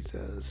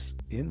Jesus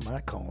in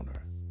My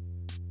Corner.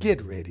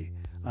 Get ready.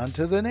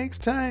 Until the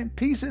next time,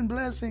 peace and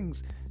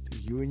blessings to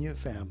you and your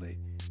family.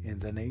 In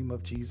the name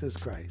of Jesus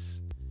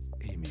Christ.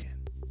 Amen.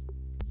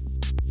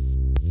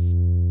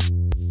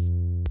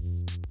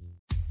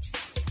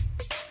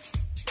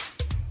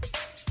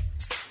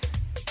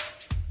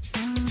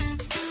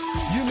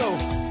 You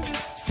know,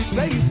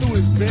 Satan threw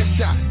his best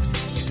shot.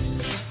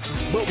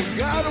 But with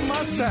God on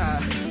my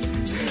side,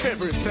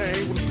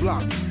 everything was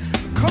blocked.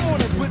 Come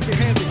on and put your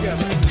hands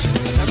together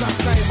as I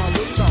sing my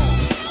little song.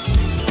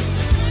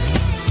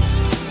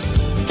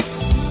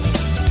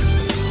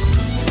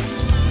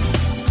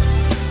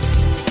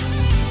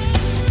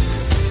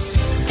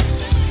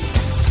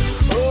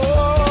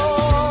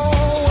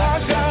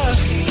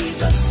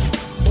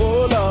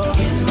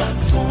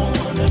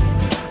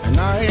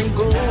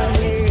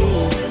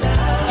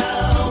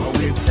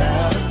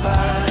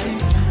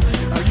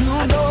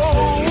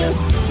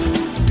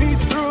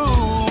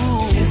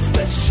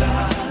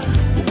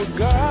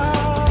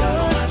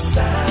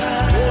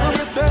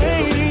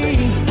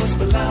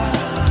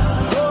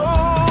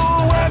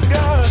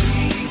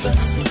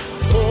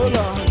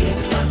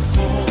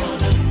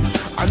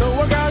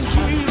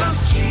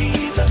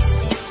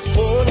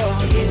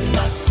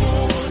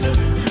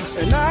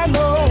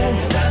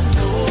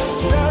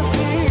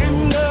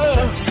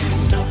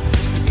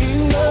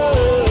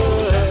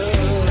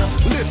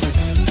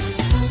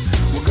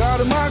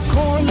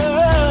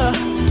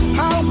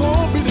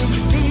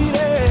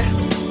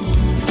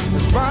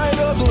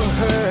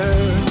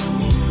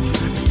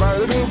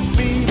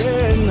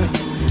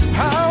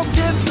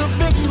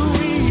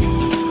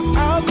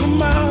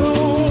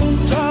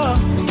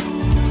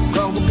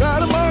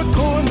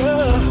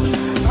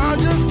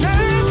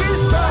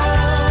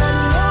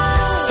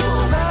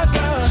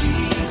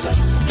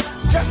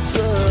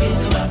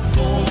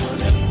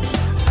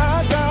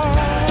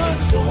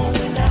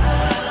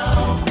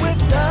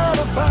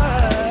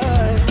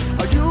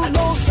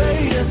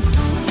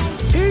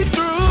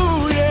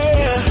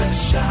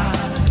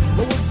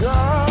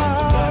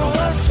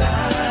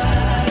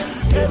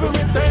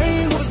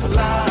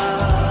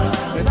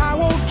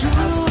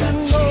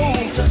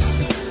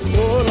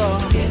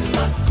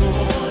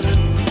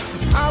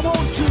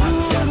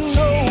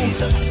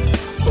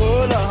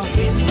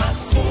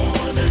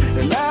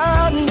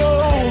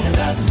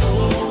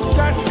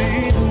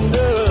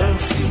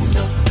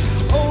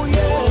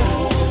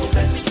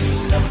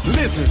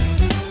 Listen,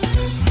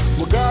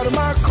 we're God in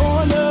my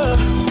corner.